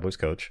Dallas Cowboys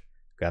coach,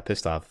 got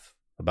pissed off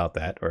about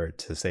that, or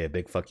to say a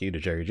big fuck you to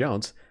Jerry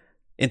Jones,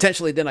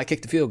 intentionally did not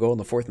kick the field goal in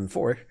the 4th and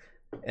 4,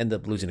 end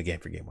up losing the game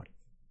for game 1.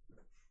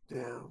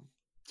 Damn.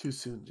 Too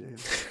soon,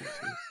 James.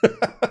 Too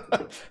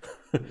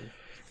soon.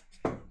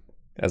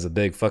 As a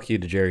big fuck you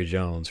to Jerry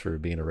Jones for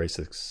being a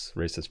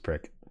racist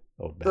prick.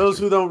 Those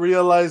who don't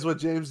realize what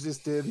James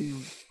just did, he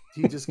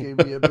just gave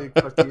me a big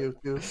fuck you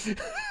too.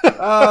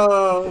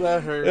 Oh,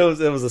 that hurt.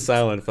 It was a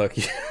silent fuck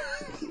you.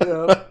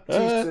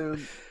 Yeah,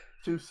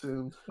 too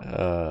soon.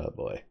 Oh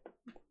boy.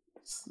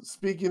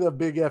 Speaking of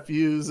big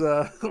FUs,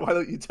 why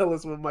don't you tell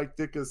us what Mike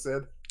Ditka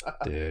said?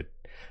 Dude.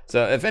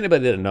 So if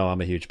anybody didn't know, I'm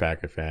a huge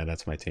Packer fan.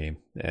 That's my team.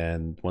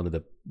 And one of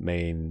the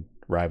main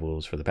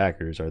rivals for the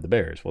Packers are the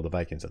Bears. Well, the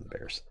Vikings and the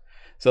Bears.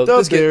 So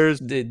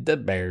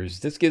the Bears.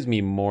 This gives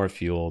me more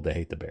fuel to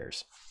hate the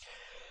Bears.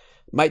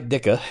 Mike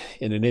Ditka,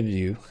 in an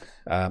interview,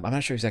 I'm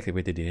not sure exactly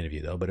where they did the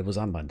interview though, but it was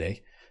on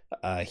Monday.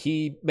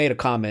 He made a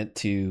comment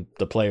to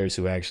the players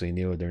who actually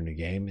knew it during the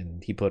game,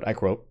 and he put, I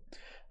quote,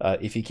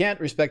 "If you can't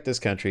respect this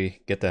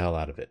country, get the hell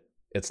out of it.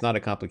 It's not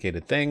a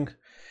complicated thing.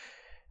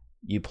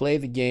 You play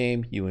the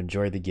game, you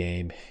enjoy the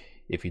game.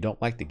 If you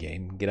don't like the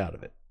game, get out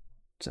of it."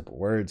 Simple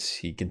words.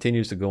 He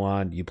continues to go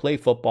on. You play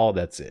football,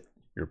 that's it.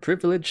 You're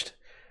privileged.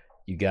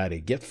 You got a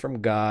gift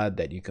from God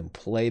that you can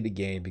play the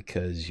game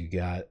because you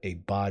got a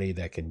body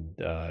that can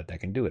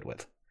do it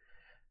with.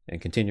 And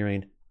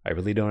continuing, I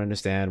really don't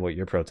understand what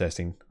you're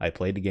protesting. I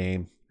played the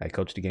game. I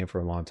coached the game for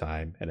a long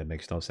time, and it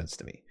makes no sense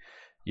to me.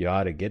 You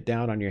ought to get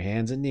down on your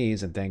hands and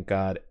knees and thank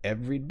God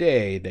every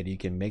day that you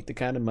can make the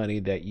kind of money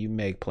that you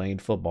make playing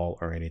football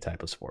or any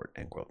type of sport,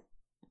 end quote.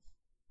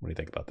 What do you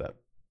think about that?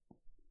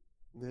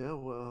 Yeah,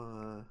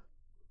 well,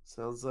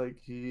 sounds like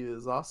he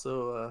is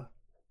also a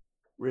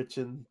rich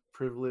and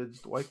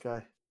privileged white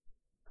guy.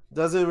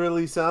 Doesn't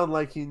really sound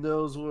like he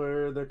knows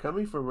where they're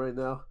coming from right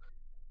now.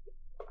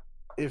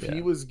 If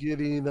he was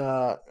getting,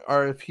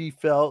 or if he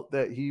felt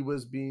that he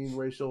was being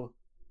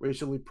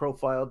racially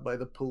profiled by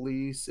the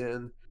police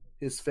and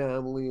his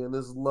family and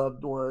his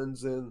loved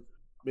ones, and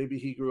maybe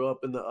he grew up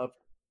in the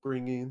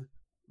upbringing,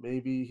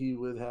 maybe he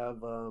would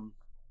have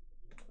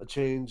a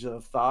change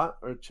of thought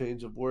or a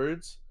change of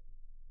words,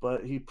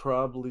 but he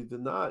probably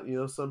did not. You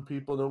know, some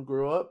people don't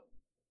grow up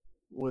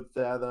with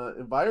that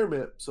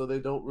environment, so they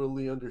don't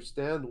really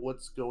understand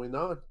what's going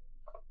on.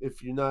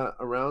 If you're not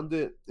around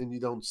it and you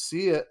don't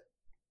see it,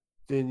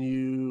 then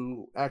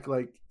you act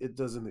like it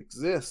doesn't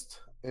exist.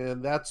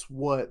 And that's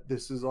what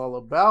this is all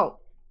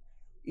about.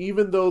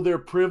 Even though they're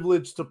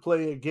privileged to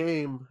play a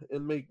game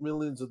and make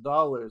millions of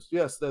dollars,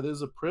 yes, that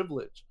is a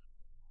privilege.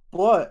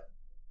 But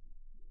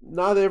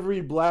not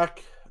every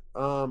Black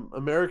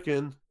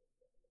American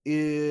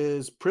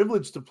is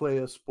privileged to play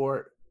a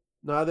sport.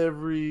 Not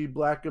every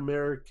Black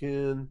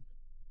American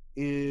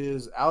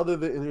is out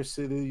of the inner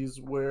cities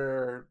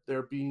where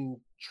they're being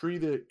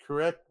treated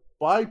correct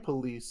by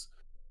police.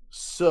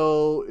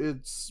 So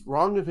it's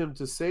wrong of him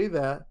to say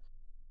that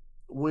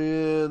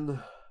when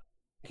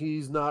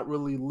he's not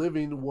really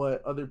living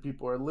what other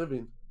people are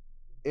living.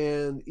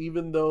 And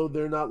even though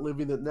they're not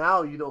living it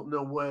now, you don't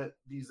know what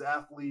these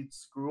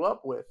athletes grew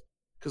up with.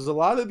 Because a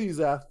lot of these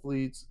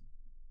athletes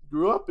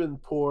grew up in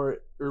poor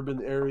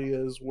urban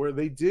areas where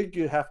they did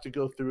have to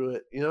go through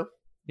it, you know?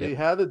 Yep. They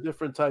had a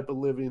different type of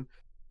living,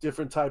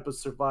 different type of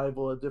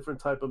survival, a different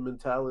type of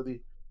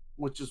mentality,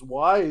 which is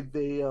why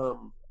they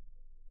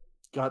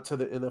got to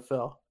the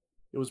NFL.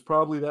 It was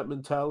probably that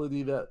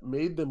mentality that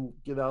made them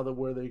get out of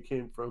where they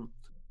came from.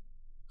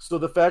 So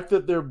the fact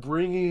that they're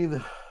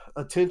bringing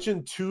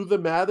attention to the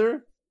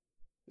matter,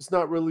 it's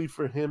not really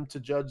for him to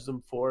judge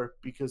them for,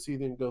 because he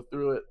didn't go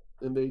through it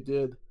and they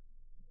did.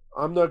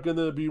 I'm not going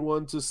to be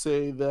one to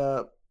say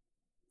that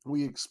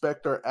we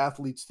expect our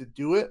athletes to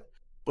do it,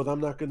 but I'm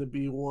not going to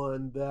be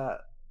one that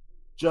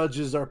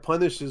judges or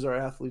punishes our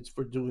athletes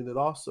for doing it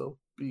also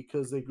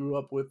because they grew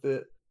up with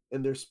it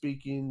and they're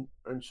speaking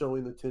and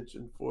showing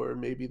attention for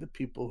maybe the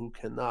people who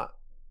cannot.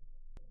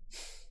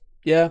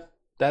 Yeah,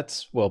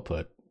 that's well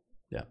put.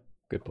 Yeah,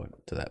 good point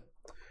to that.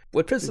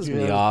 What pisses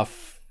me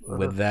off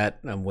with that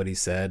and what he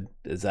said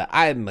is that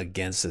I'm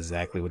against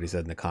exactly what he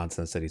said in the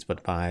context that he's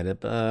put behind it,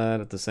 but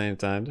at the same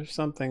time, there's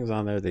some things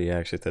on there that he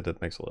actually said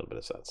that makes a little bit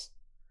of sense.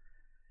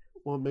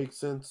 Well, it makes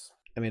sense.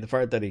 I mean, the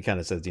part that he kind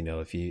of says,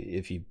 if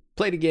you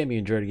play the game, you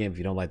enjoy the game. If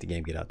you don't like the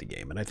game, get out the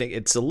game. And I think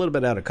it's a little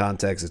bit out of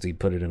context as he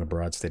put it in a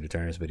broad state of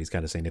terms, but he's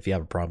kind of saying if you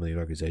have a problem with the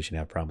organization, you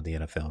have a problem with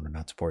the NFL, and they're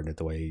not supporting it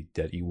the way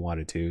that you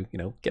wanted to,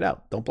 get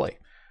out, don't play.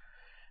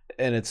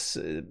 And it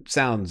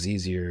sounds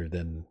easier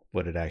than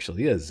what it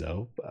actually is,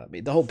 though. I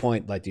mean, the whole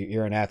point, like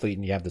you're an athlete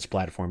and you have this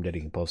platform that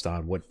you can post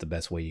on. What's the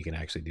best way you can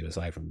actually do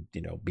aside from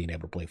being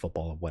able to play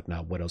football and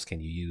whatnot? What else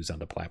can you use on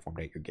the platform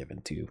that you're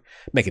given to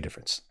make a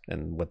difference?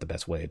 And what the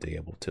best way to be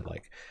able to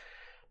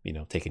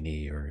take a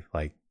knee or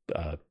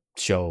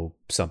show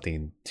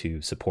something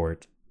to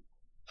support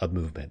a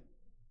movement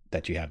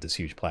that you have this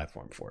huge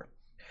platform for.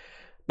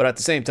 But at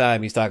the same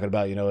time, he's talking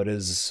about, it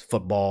is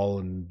football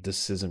and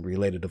this isn't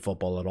related to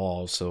football at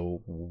all.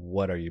 So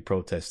what are you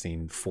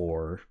protesting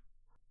for?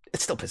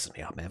 It still pisses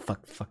me off, man.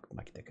 Fuck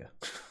Mike Ditka.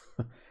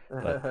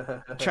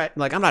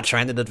 I'm not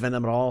trying to defend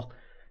him at all.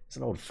 He's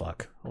an old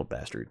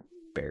bastard.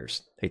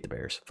 Bears. Hate the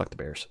Bears. Fuck the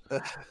Bears.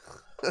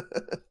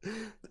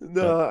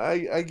 No,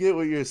 I get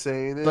what you're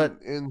saying.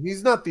 And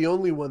he's not the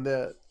only one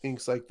that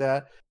thinks like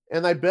that.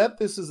 And I bet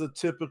this is a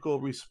typical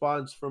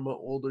response from an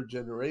older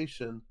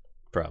generation.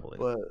 Probably.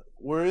 But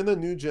we're in a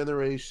new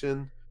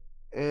generation,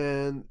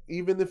 and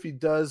even if he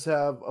does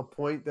have a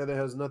point that it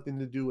has nothing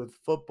to do with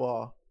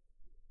football,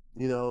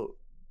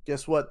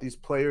 guess what? These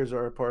players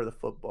are a part of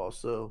football.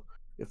 So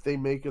if they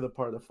make it a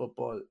part of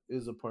football, it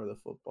is a part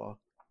of football.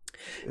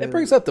 It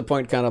brings up the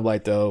point kind of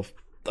like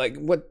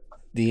what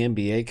the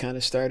NBA kind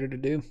of started to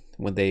do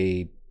when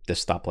they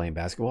just stopped playing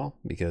basketball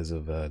because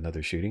of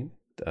another shooting.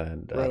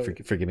 And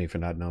Right. Forgive me for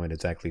not knowing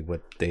exactly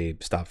what they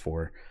stopped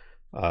for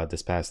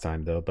this past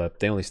time, though. But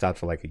they only stopped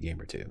for like a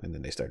game or two, and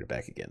then they started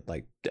back again.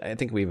 Like I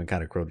think we even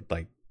kind of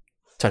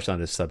touched on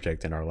this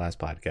subject in our last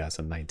podcast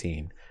on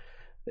 19.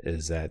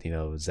 Is that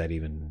is that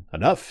even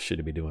enough? Should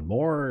they be doing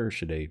more, or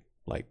should they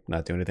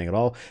not do anything at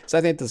all? So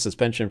I think the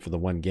suspension for the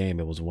one game,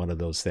 it was one of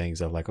those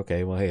things of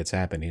okay, well, hey, it's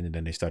happening, and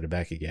then they started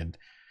back again.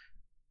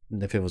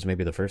 And if it was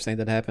maybe the first thing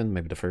that happened,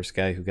 maybe the first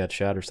guy who got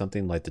shot or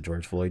something, like the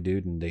George Floyd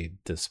dude, and they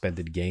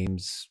suspended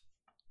games,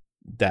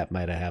 that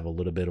might have a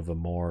little bit of a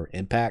more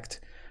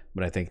impact.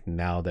 But I think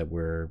now that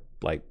we're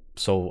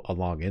so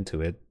along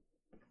into it,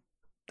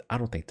 I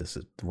don't think this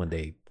is when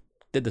they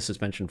did the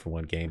suspension for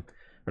one game,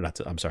 or not.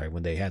 I'm sorry,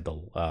 when they had the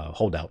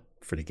holdout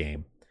for the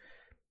game.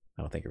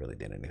 I don't think it really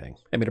did anything.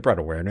 I mean, it brought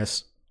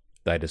awareness.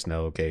 I just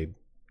know, okay,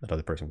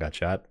 another person got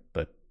shot,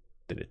 but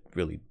did it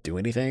really do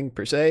anything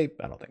per se?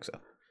 I don't think so.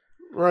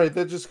 Right.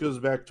 That just goes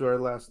back to our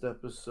last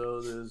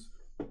episode.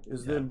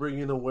 Is them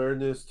bringing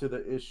awareness to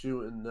the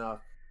issue enough?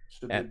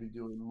 Should they be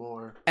doing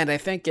more? And I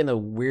think in a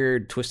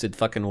weird, twisted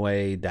fucking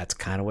way, that's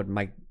kind of what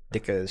Mike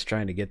Ditka is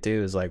trying to get to.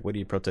 Is what are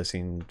you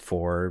protesting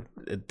for?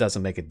 It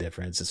doesn't make a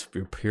difference. It's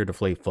you're here to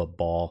play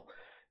football.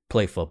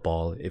 Play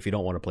football. If you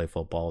don't want to play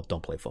football,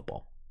 don't play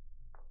football.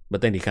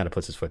 But then he kind of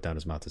puts his foot down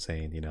his mouth to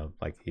saying,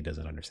 he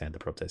doesn't understand the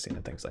protesting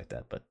and things like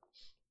that. But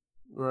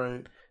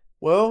right.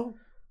 Well,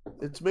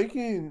 it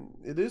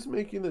is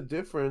making a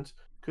difference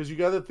because you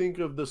got to think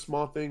of the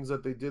small things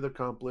that they did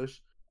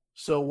accomplish.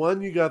 So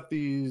one, you got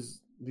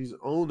these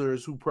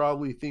owners who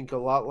probably think a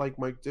lot like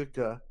Mike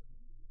Ditka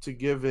to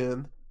give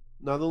in.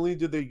 Not only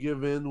did they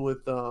give in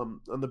with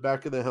on the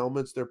back of the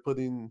helmets, they're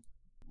putting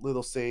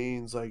little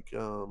sayings like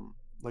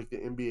the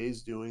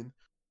NBA's doing,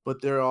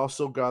 but they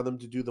also got them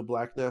to do the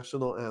Black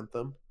National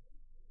Anthem.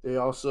 They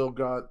also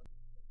got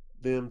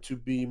them to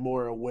be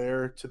more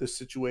aware to the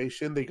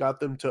situation. They got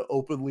them to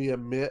openly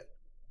admit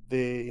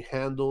they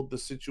handled the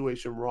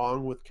situation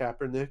wrong with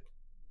Kaepernick.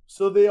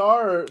 So they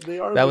are.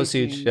 That was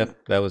huge.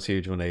 Yep, that was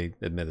huge when they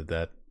admitted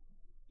that.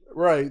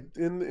 Right,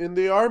 and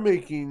they are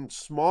making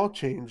small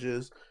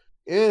changes,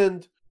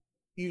 and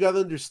you got to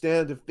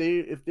understand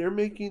if they're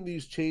making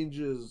these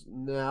changes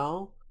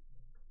now,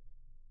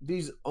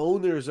 these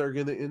owners are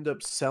going to end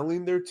up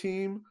selling their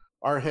team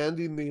or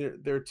handing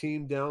their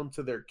team down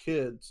to their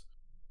kids,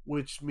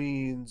 which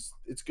means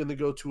it's going to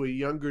go to a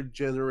younger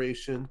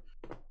generation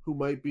who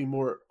might be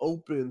more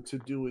open to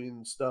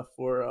doing stuff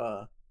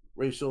for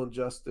racial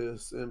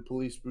injustice and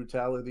police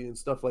brutality and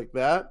stuff like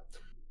that.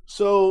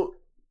 So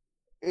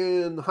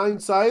in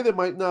hindsight, it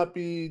might not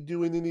be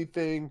doing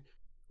anything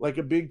like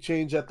a big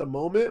change at the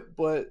moment,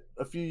 but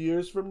a few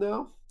years from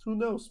now, who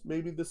knows?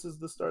 Maybe this is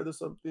the start of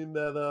something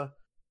that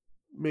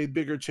made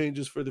bigger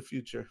changes for the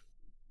future.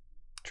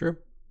 True.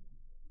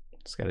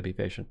 Just got to be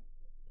patient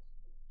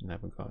and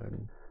have a go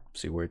and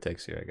see where it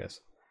takes you, I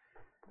guess.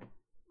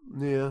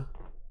 Yeah.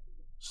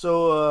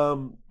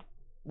 So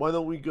why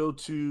don't we go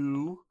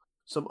to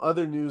some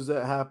other news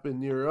that happened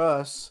near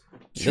us?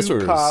 This two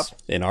was cops.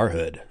 in our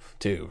hood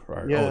too,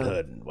 our old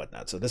hood and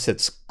whatnot. So this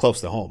hits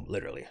close to home,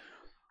 literally.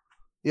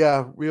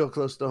 Yeah, real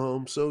close to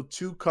home. So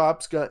two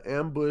cops got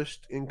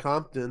ambushed in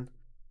Compton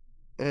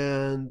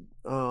and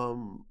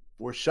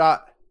were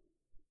shot.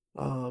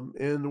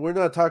 And we're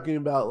not talking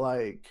about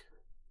like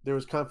there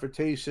was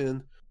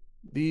confrontation.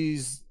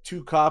 These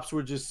two cops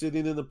were just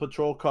sitting in a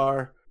patrol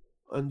car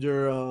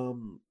under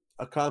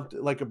a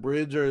Compton, like a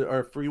bridge or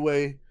a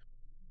freeway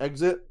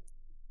exit,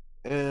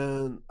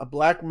 and a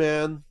black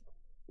man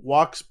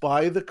walks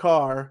by the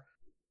car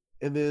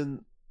and then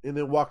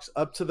walks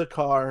up to the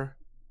car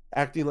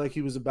acting like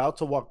he was about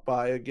to walk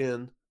by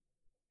again,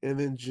 and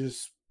then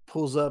just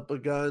pulls out the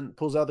gun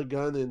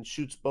and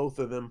shoots both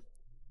of them.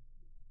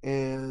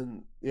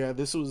 And yeah,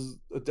 this was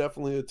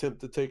definitely an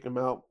attempt to take him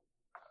out.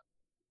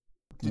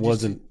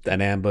 Wasn't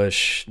an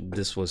ambush.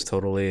 This was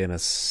totally an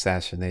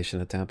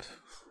assassination attempt,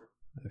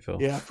 I feel.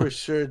 Yeah, for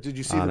sure. Did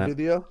you see the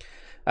video?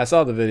 I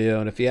saw the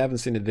video, and if you haven't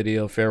seen the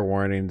video, fair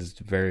warning, it's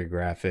very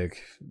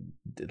graphic.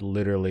 It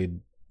literally,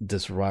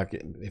 this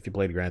rocket, if you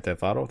played Grand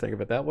Theft Auto, think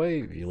of it that way.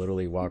 You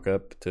literally walk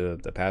up to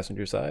the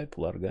passenger side,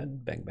 pull out a gun,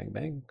 bang, bang,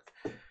 bang.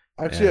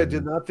 Actually, I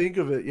did not think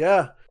of it.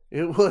 Yeah,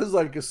 it was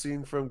like a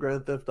scene from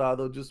Grand Theft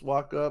Auto. Just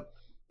walk up,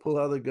 pull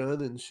out a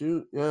gun, and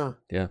shoot. Yeah.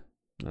 Yeah,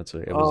 that's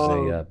what it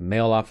was. A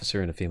male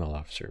officer and a female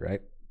officer,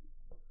 right?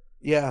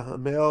 Yeah, a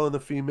male and a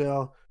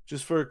female.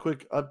 Just for a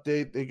quick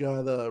update, they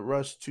got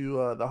rushed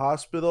to the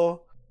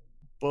hospital.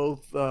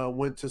 Both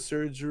went to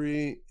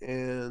surgery,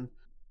 and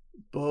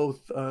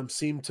both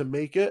seem to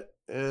make it,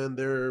 and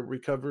they're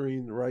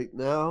recovering right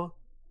now.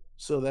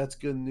 So that's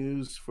good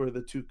news for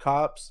the two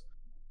cops.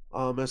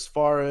 As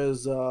far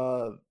as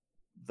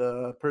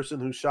the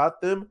person who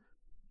shot them,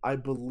 I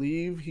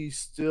believe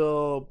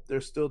they're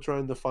still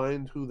trying to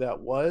find who that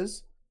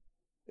was,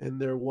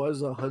 and there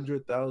was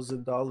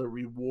 $100,000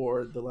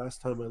 reward the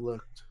last time I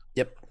looked.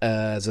 Yep.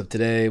 As of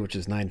today, which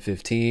is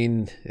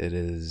 9:15, it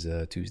is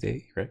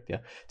Tuesday, right? Yeah,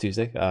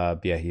 Tuesday.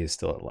 Yeah, he is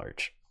still at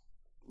large.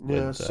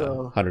 Yeah, with,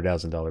 so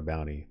 $100,000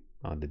 bounty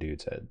on the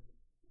dude's head.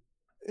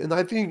 And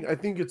I think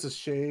it's a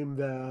shame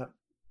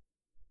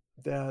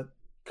that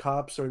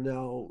cops are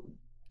now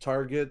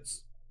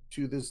targets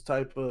to this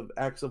type of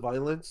acts of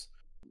violence.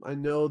 I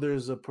know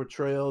there's a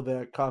portrayal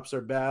that cops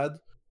are bad,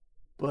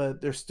 but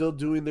they're still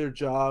doing their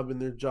job,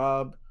 and their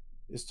job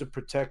is to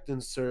protect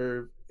and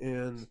serve.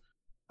 And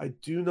I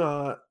do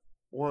not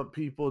want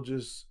people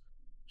just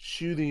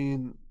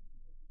shooting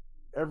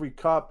every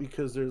cop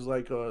because there's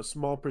like a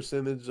small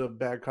percentage of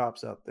bad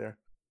cops out there.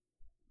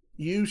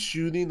 You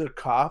shooting a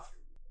cop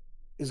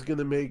is going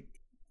to make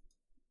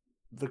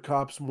the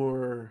cops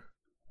more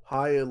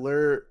high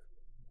alert,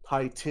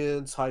 high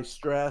tense, high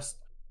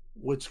stressed,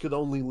 which could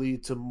only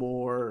lead to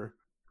more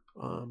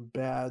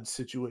bad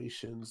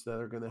situations that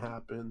are going to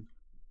happen,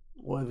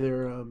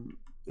 whether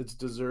it's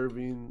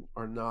deserving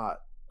or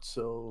not.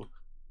 So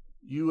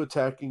you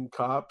attacking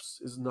cops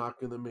is not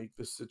going to make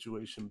this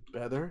situation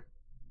better.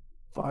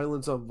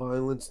 Violence on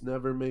violence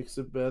never makes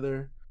it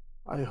better.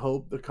 I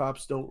hope the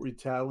cops don't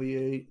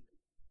retaliate,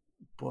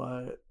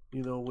 but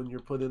when you're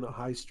put in a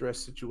high stress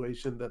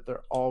situation that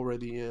they're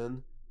already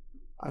in,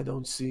 I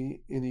don't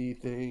see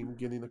anything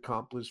getting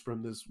accomplished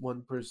from this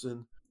one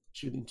person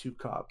shooting two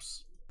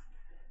cops.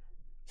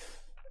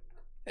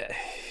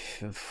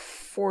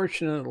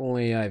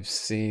 Fortunately, I've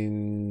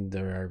seen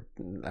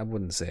I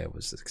wouldn't say I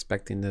was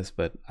expecting this,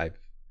 but I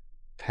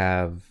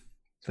have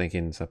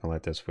thinking something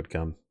like this would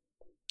come.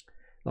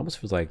 It almost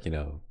feels like,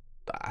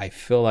 I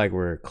feel like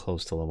we're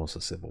close to almost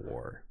a civil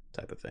war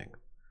type of thing.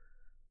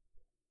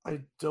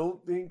 I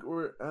don't think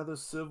we're at a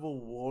civil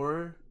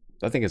war.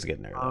 I think it's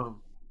getting there, though,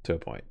 to a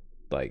point.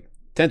 Like,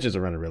 tensions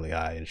are running really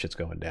high and shit's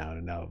going down,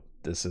 and now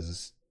this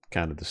is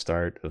kind of the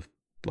start of,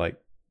 like,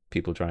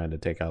 people trying to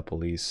take out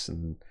police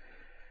and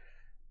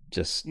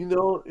just it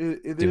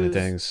doing is,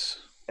 things.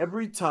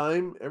 Every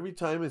time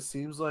it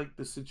seems like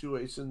the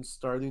situation's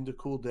starting to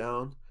cool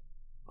down.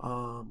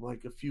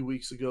 Like a few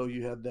weeks ago,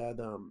 you had that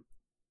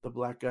the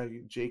black guy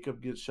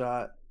Jacob get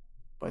shot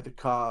by the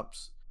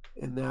cops,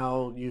 and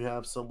now you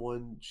have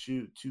someone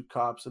shoot two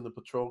cops in the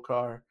patrol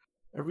car.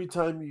 Every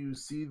time you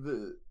see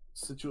the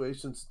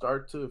situation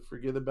start to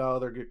forget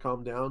about or get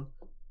calmed down,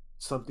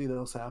 something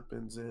else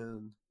happens.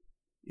 And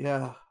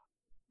yeah,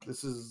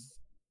 it's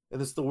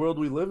the world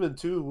we live in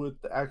too,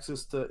 with the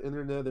access to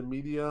internet and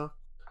media,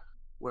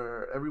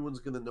 where everyone's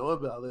going to know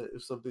about it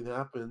if something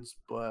happens.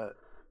 But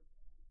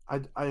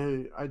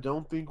I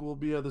don't think we'll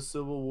be at a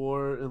civil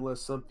war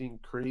unless something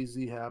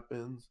crazy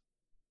happens.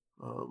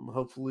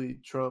 Hopefully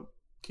Trump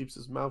keeps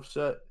his mouth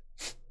shut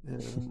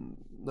and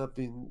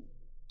nothing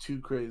too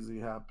crazy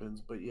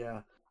happens. But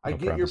yeah, I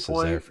get your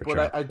point,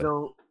 but I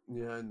don't.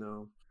 Yeah, I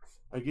know.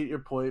 I get your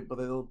point, but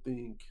I don't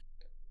think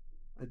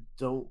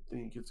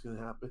it's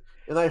gonna happen.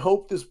 And I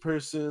hope this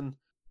person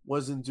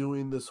wasn't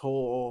doing this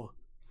whole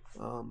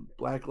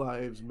Black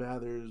Lives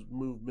Matters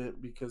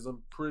movement, because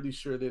I'm pretty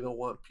sure they don't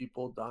want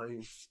people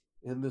dying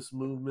in this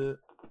movement.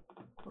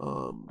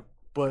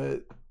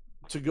 But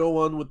to go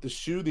on with the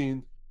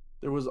shooting,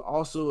 there was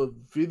also a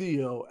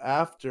video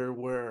after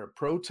where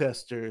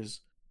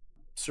protesters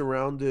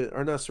surrounded,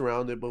 or not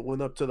surrounded, but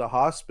went up to the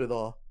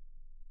hospital,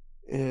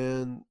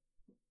 and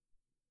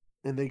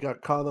they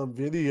got caught on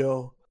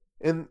video.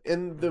 And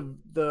and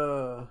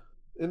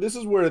this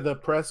is where the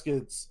press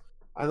gets,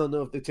 I don't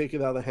know if they take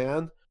it out of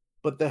hand,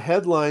 but the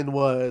headline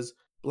was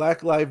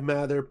Black Lives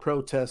Matter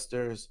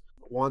protesters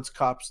wants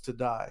cops to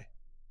die.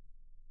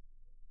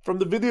 From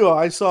the video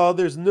I saw,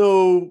 there's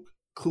no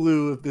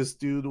clue if this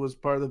dude was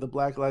part of the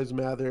Black Lives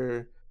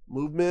Matter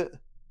movement.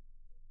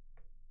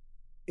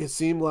 It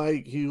seemed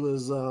like he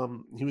was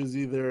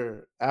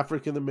either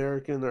African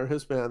American or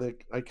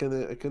Hispanic. I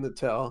couldn't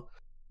tell.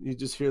 You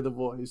just hear the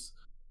voice.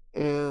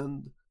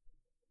 And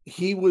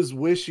he was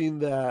wishing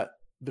that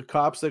the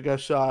cops that got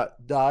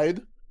shot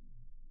died.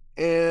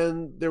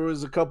 And there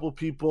was a couple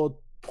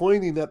people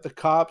pointing at the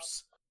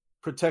cops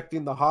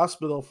protecting the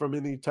hospital from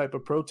any type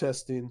of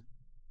protesting.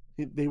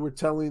 They were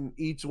telling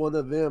each one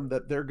of them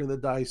that they're going to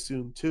die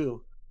soon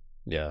too.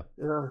 Yeah.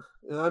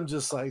 And I'm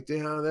just like,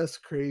 damn, that's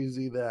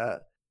crazy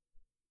that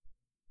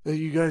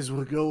you guys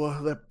would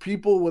go, that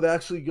people would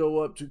actually go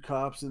up to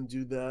cops and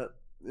do that.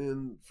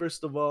 And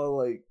first of all,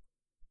 like,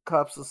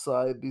 cops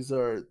aside, these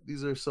are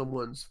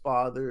someone's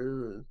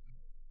father,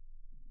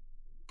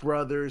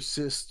 brother,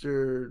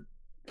 sister,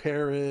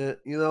 parent,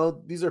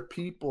 these are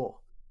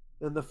people.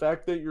 And the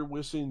fact that you're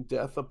wishing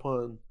death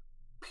upon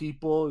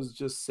people is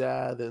just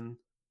sad. And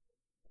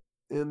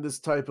this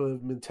type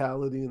of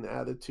mentality and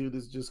attitude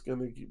is just going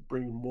to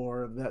bring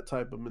more of that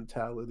type of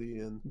mentality.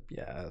 And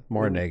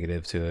more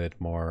negative to it,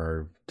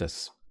 more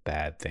just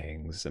bad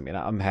things. I mean,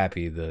 I'm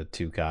happy the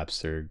two cops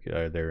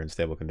they're in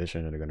stable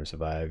condition and are going to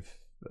survive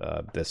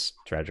this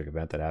tragic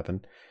event that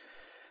happened.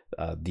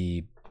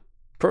 The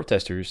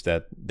protesters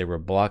that they were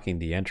blocking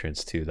the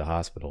entrance to the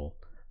hospital,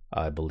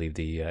 I believe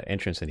the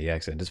entrance and the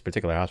exit. This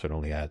particular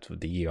hospital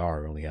the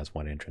ER only has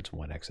one entrance and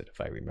one exit, if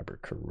I remember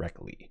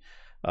correctly.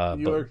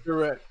 You are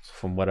correct.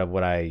 From what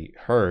I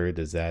heard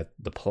is that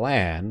the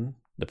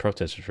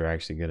protesters were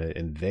actually going to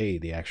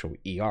invade the actual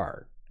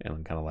ER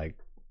and kind of like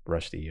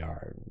rush the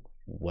ER.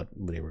 What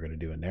they were going to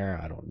do in there,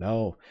 I don't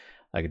know.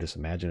 I could just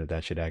imagine if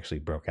that shit actually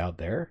broke out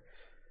there.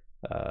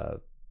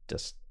 That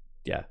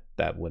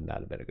would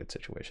not have been a good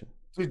situation.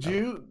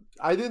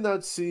 I did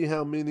not see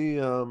how many,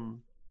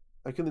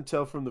 I couldn't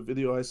tell from the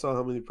video I saw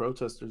how many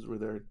protesters were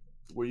there.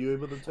 Were you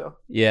able to tell?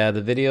 Yeah,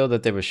 the video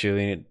that they were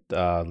shooting,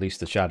 at least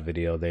the shot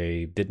video,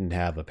 they didn't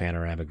have a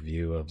panoramic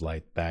view of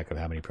like back of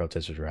how many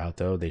protesters were out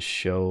though. They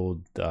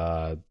showed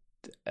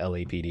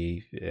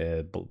LAPD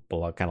kind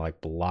of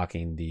like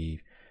blocking the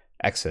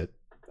exit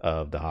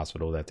of the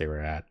hospital that they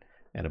were at,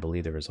 and I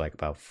believe there was like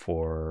about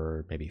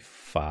 4, maybe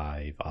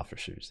 5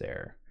 officers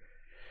there.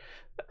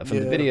 From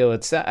the video,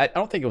 I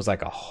don't think it was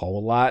like a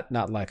whole lot,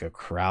 not like a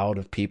crowd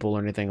of people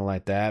or anything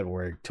like that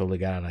where it totally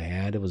got out of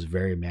hand. It was a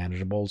very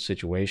manageable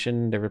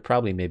situation. There were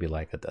probably maybe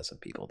like a dozen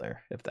people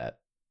there, if that.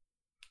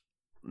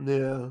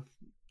 Yeah.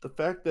 The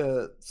fact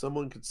that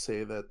someone could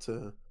say that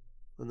to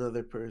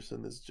another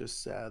person is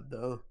just sad,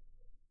 though.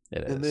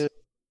 It is. And then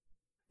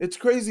it's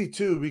crazy,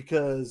 too,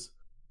 because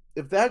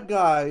if that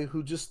guy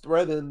who just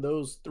threatened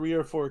those 3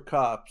 or 4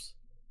 cops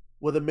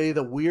would have made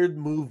a weird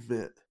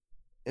movement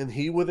and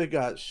he would have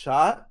got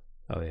shot.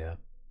 Oh, yeah.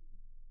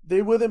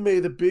 They would have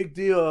made a big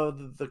deal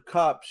of the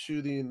cop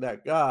shooting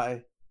that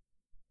guy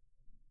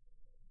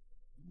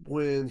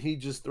when he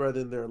just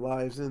threatened their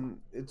lives. And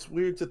it's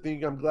weird to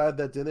think, I'm glad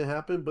that didn't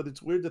happen, but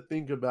it's weird to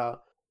think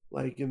about,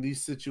 like, in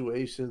these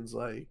situations,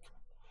 like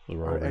the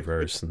role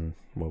reverse and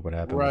what would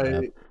happen.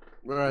 Right.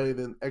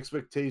 And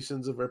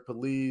expectations of our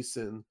police,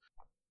 and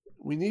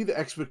we need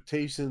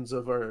expectations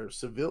of our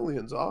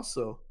civilians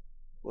also.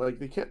 Like,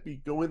 they can't be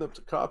going up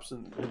to cops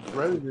and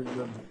threatening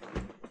them.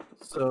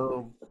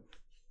 So,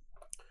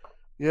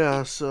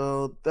 yeah,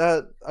 so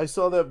that I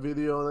saw that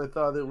video and I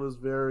thought it was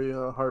very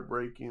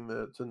heartbreaking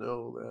to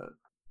know that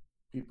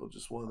people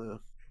just want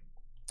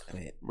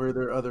to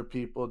murder other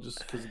people just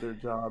because of their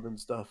job and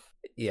stuff.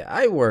 Yeah,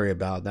 I worry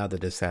about, now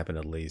that this happened,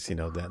 at least,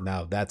 that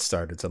now that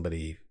started,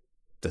 somebody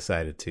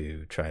decided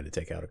to try to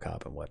take out a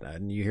cop and whatnot,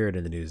 and you hear it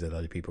in the news that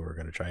other people were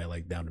going to try,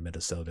 like down to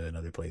Minnesota and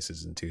other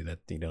places, and too, that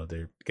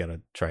they're gonna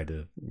try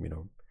to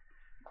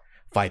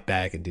fight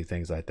back and do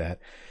things like that. It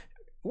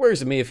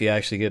worries me if you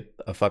actually get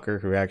a fucker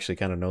who actually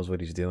kind of knows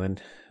what he's doing.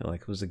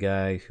 Like, who's the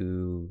guy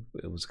who,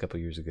 it was a couple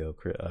years ago,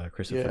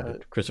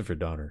 Christopher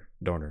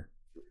Dorner.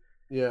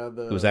 Yeah,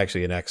 it was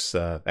actually an ex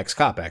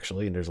cop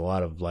actually, and there's a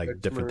lot of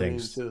like different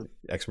things.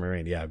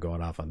 Ex-Marine, yeah,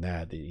 going off on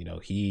that.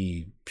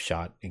 He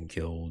shot and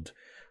killed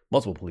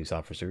multiple police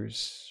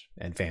officers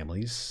and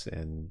families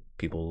and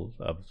people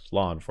of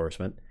law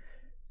enforcement,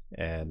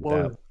 and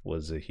that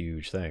was a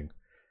huge thing.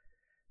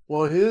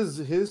 Well,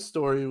 his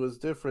story was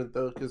different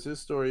though, because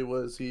his story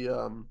was he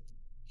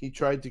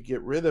tried to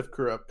get rid of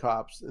corrupt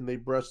cops, and they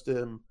brushed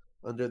him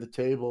under the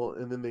table,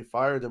 and then they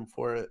fired him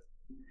for it,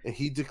 and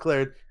he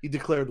declared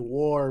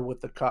war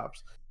with the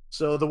cops.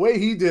 So the way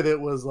he did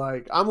it was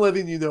like, I'm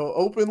letting you know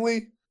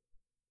openly,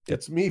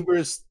 it's me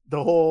versus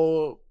the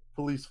whole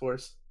police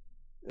force.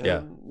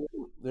 And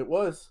it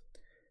was.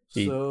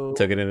 He So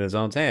took it in his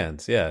own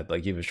hands. Yeah,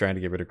 like he was trying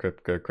to get rid of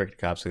crooked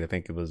cops. I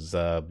think it was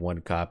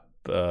one cop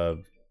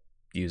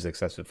used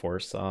excessive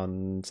force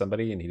on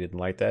somebody, and he didn't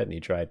like that, and he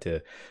tried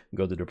to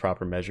go through the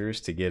proper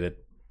measures to get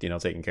it,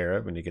 taken care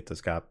of, and to get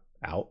this cop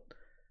out.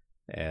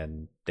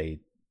 And they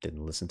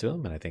didn't listen to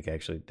him. And I think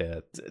actually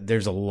that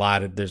there's a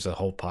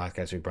whole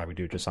podcast we probably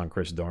do just on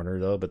Chris Dorner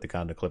though. But the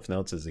kind of Cliff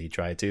Notes is he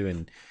tried to,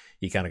 and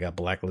he kind of got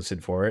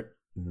blacklisted for it.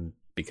 And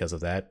because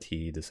of that,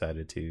 he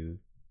decided to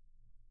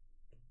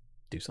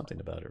do something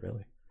about it.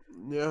 Really.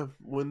 yeah,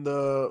 when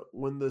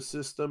the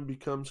system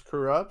becomes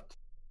corrupt,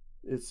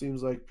 it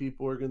seems like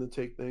people are going to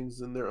take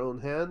things in their own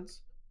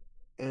hands,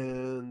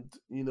 and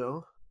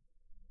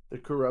the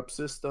corrupt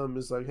system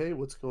is like, hey,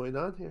 what's going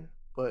on here?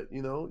 But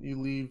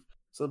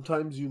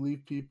sometimes you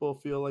leave people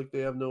feel like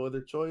they have no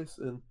other choice,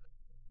 and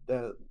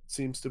that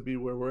seems to be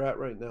where we're at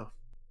right now.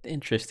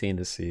 Interesting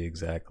to see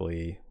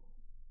exactly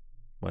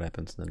what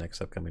happens in the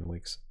next upcoming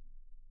weeks.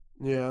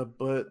 Yeah,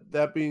 but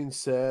that being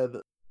said,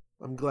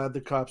 I'm glad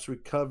the cops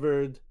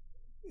recovered,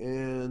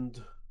 and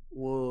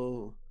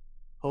we'll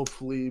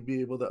hopefully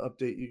be able to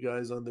update you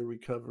guys on the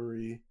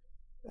recovery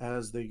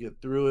as they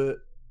get through it.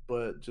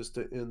 But just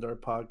to end our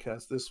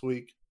podcast this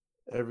week,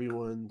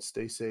 everyone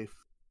stay safe.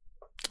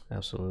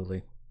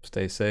 Absolutely.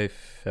 Stay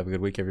safe. Have a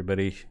good week,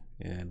 everybody.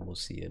 And we'll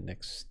see you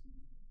next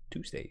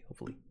Tuesday,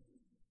 hopefully.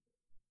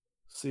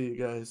 See you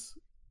guys.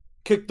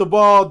 Kick the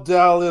ball,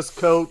 Dallas,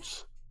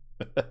 coach.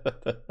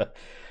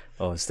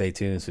 Oh, and stay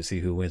tuned to see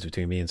who wins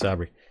between me and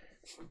Sabri.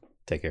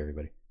 Take care,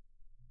 everybody.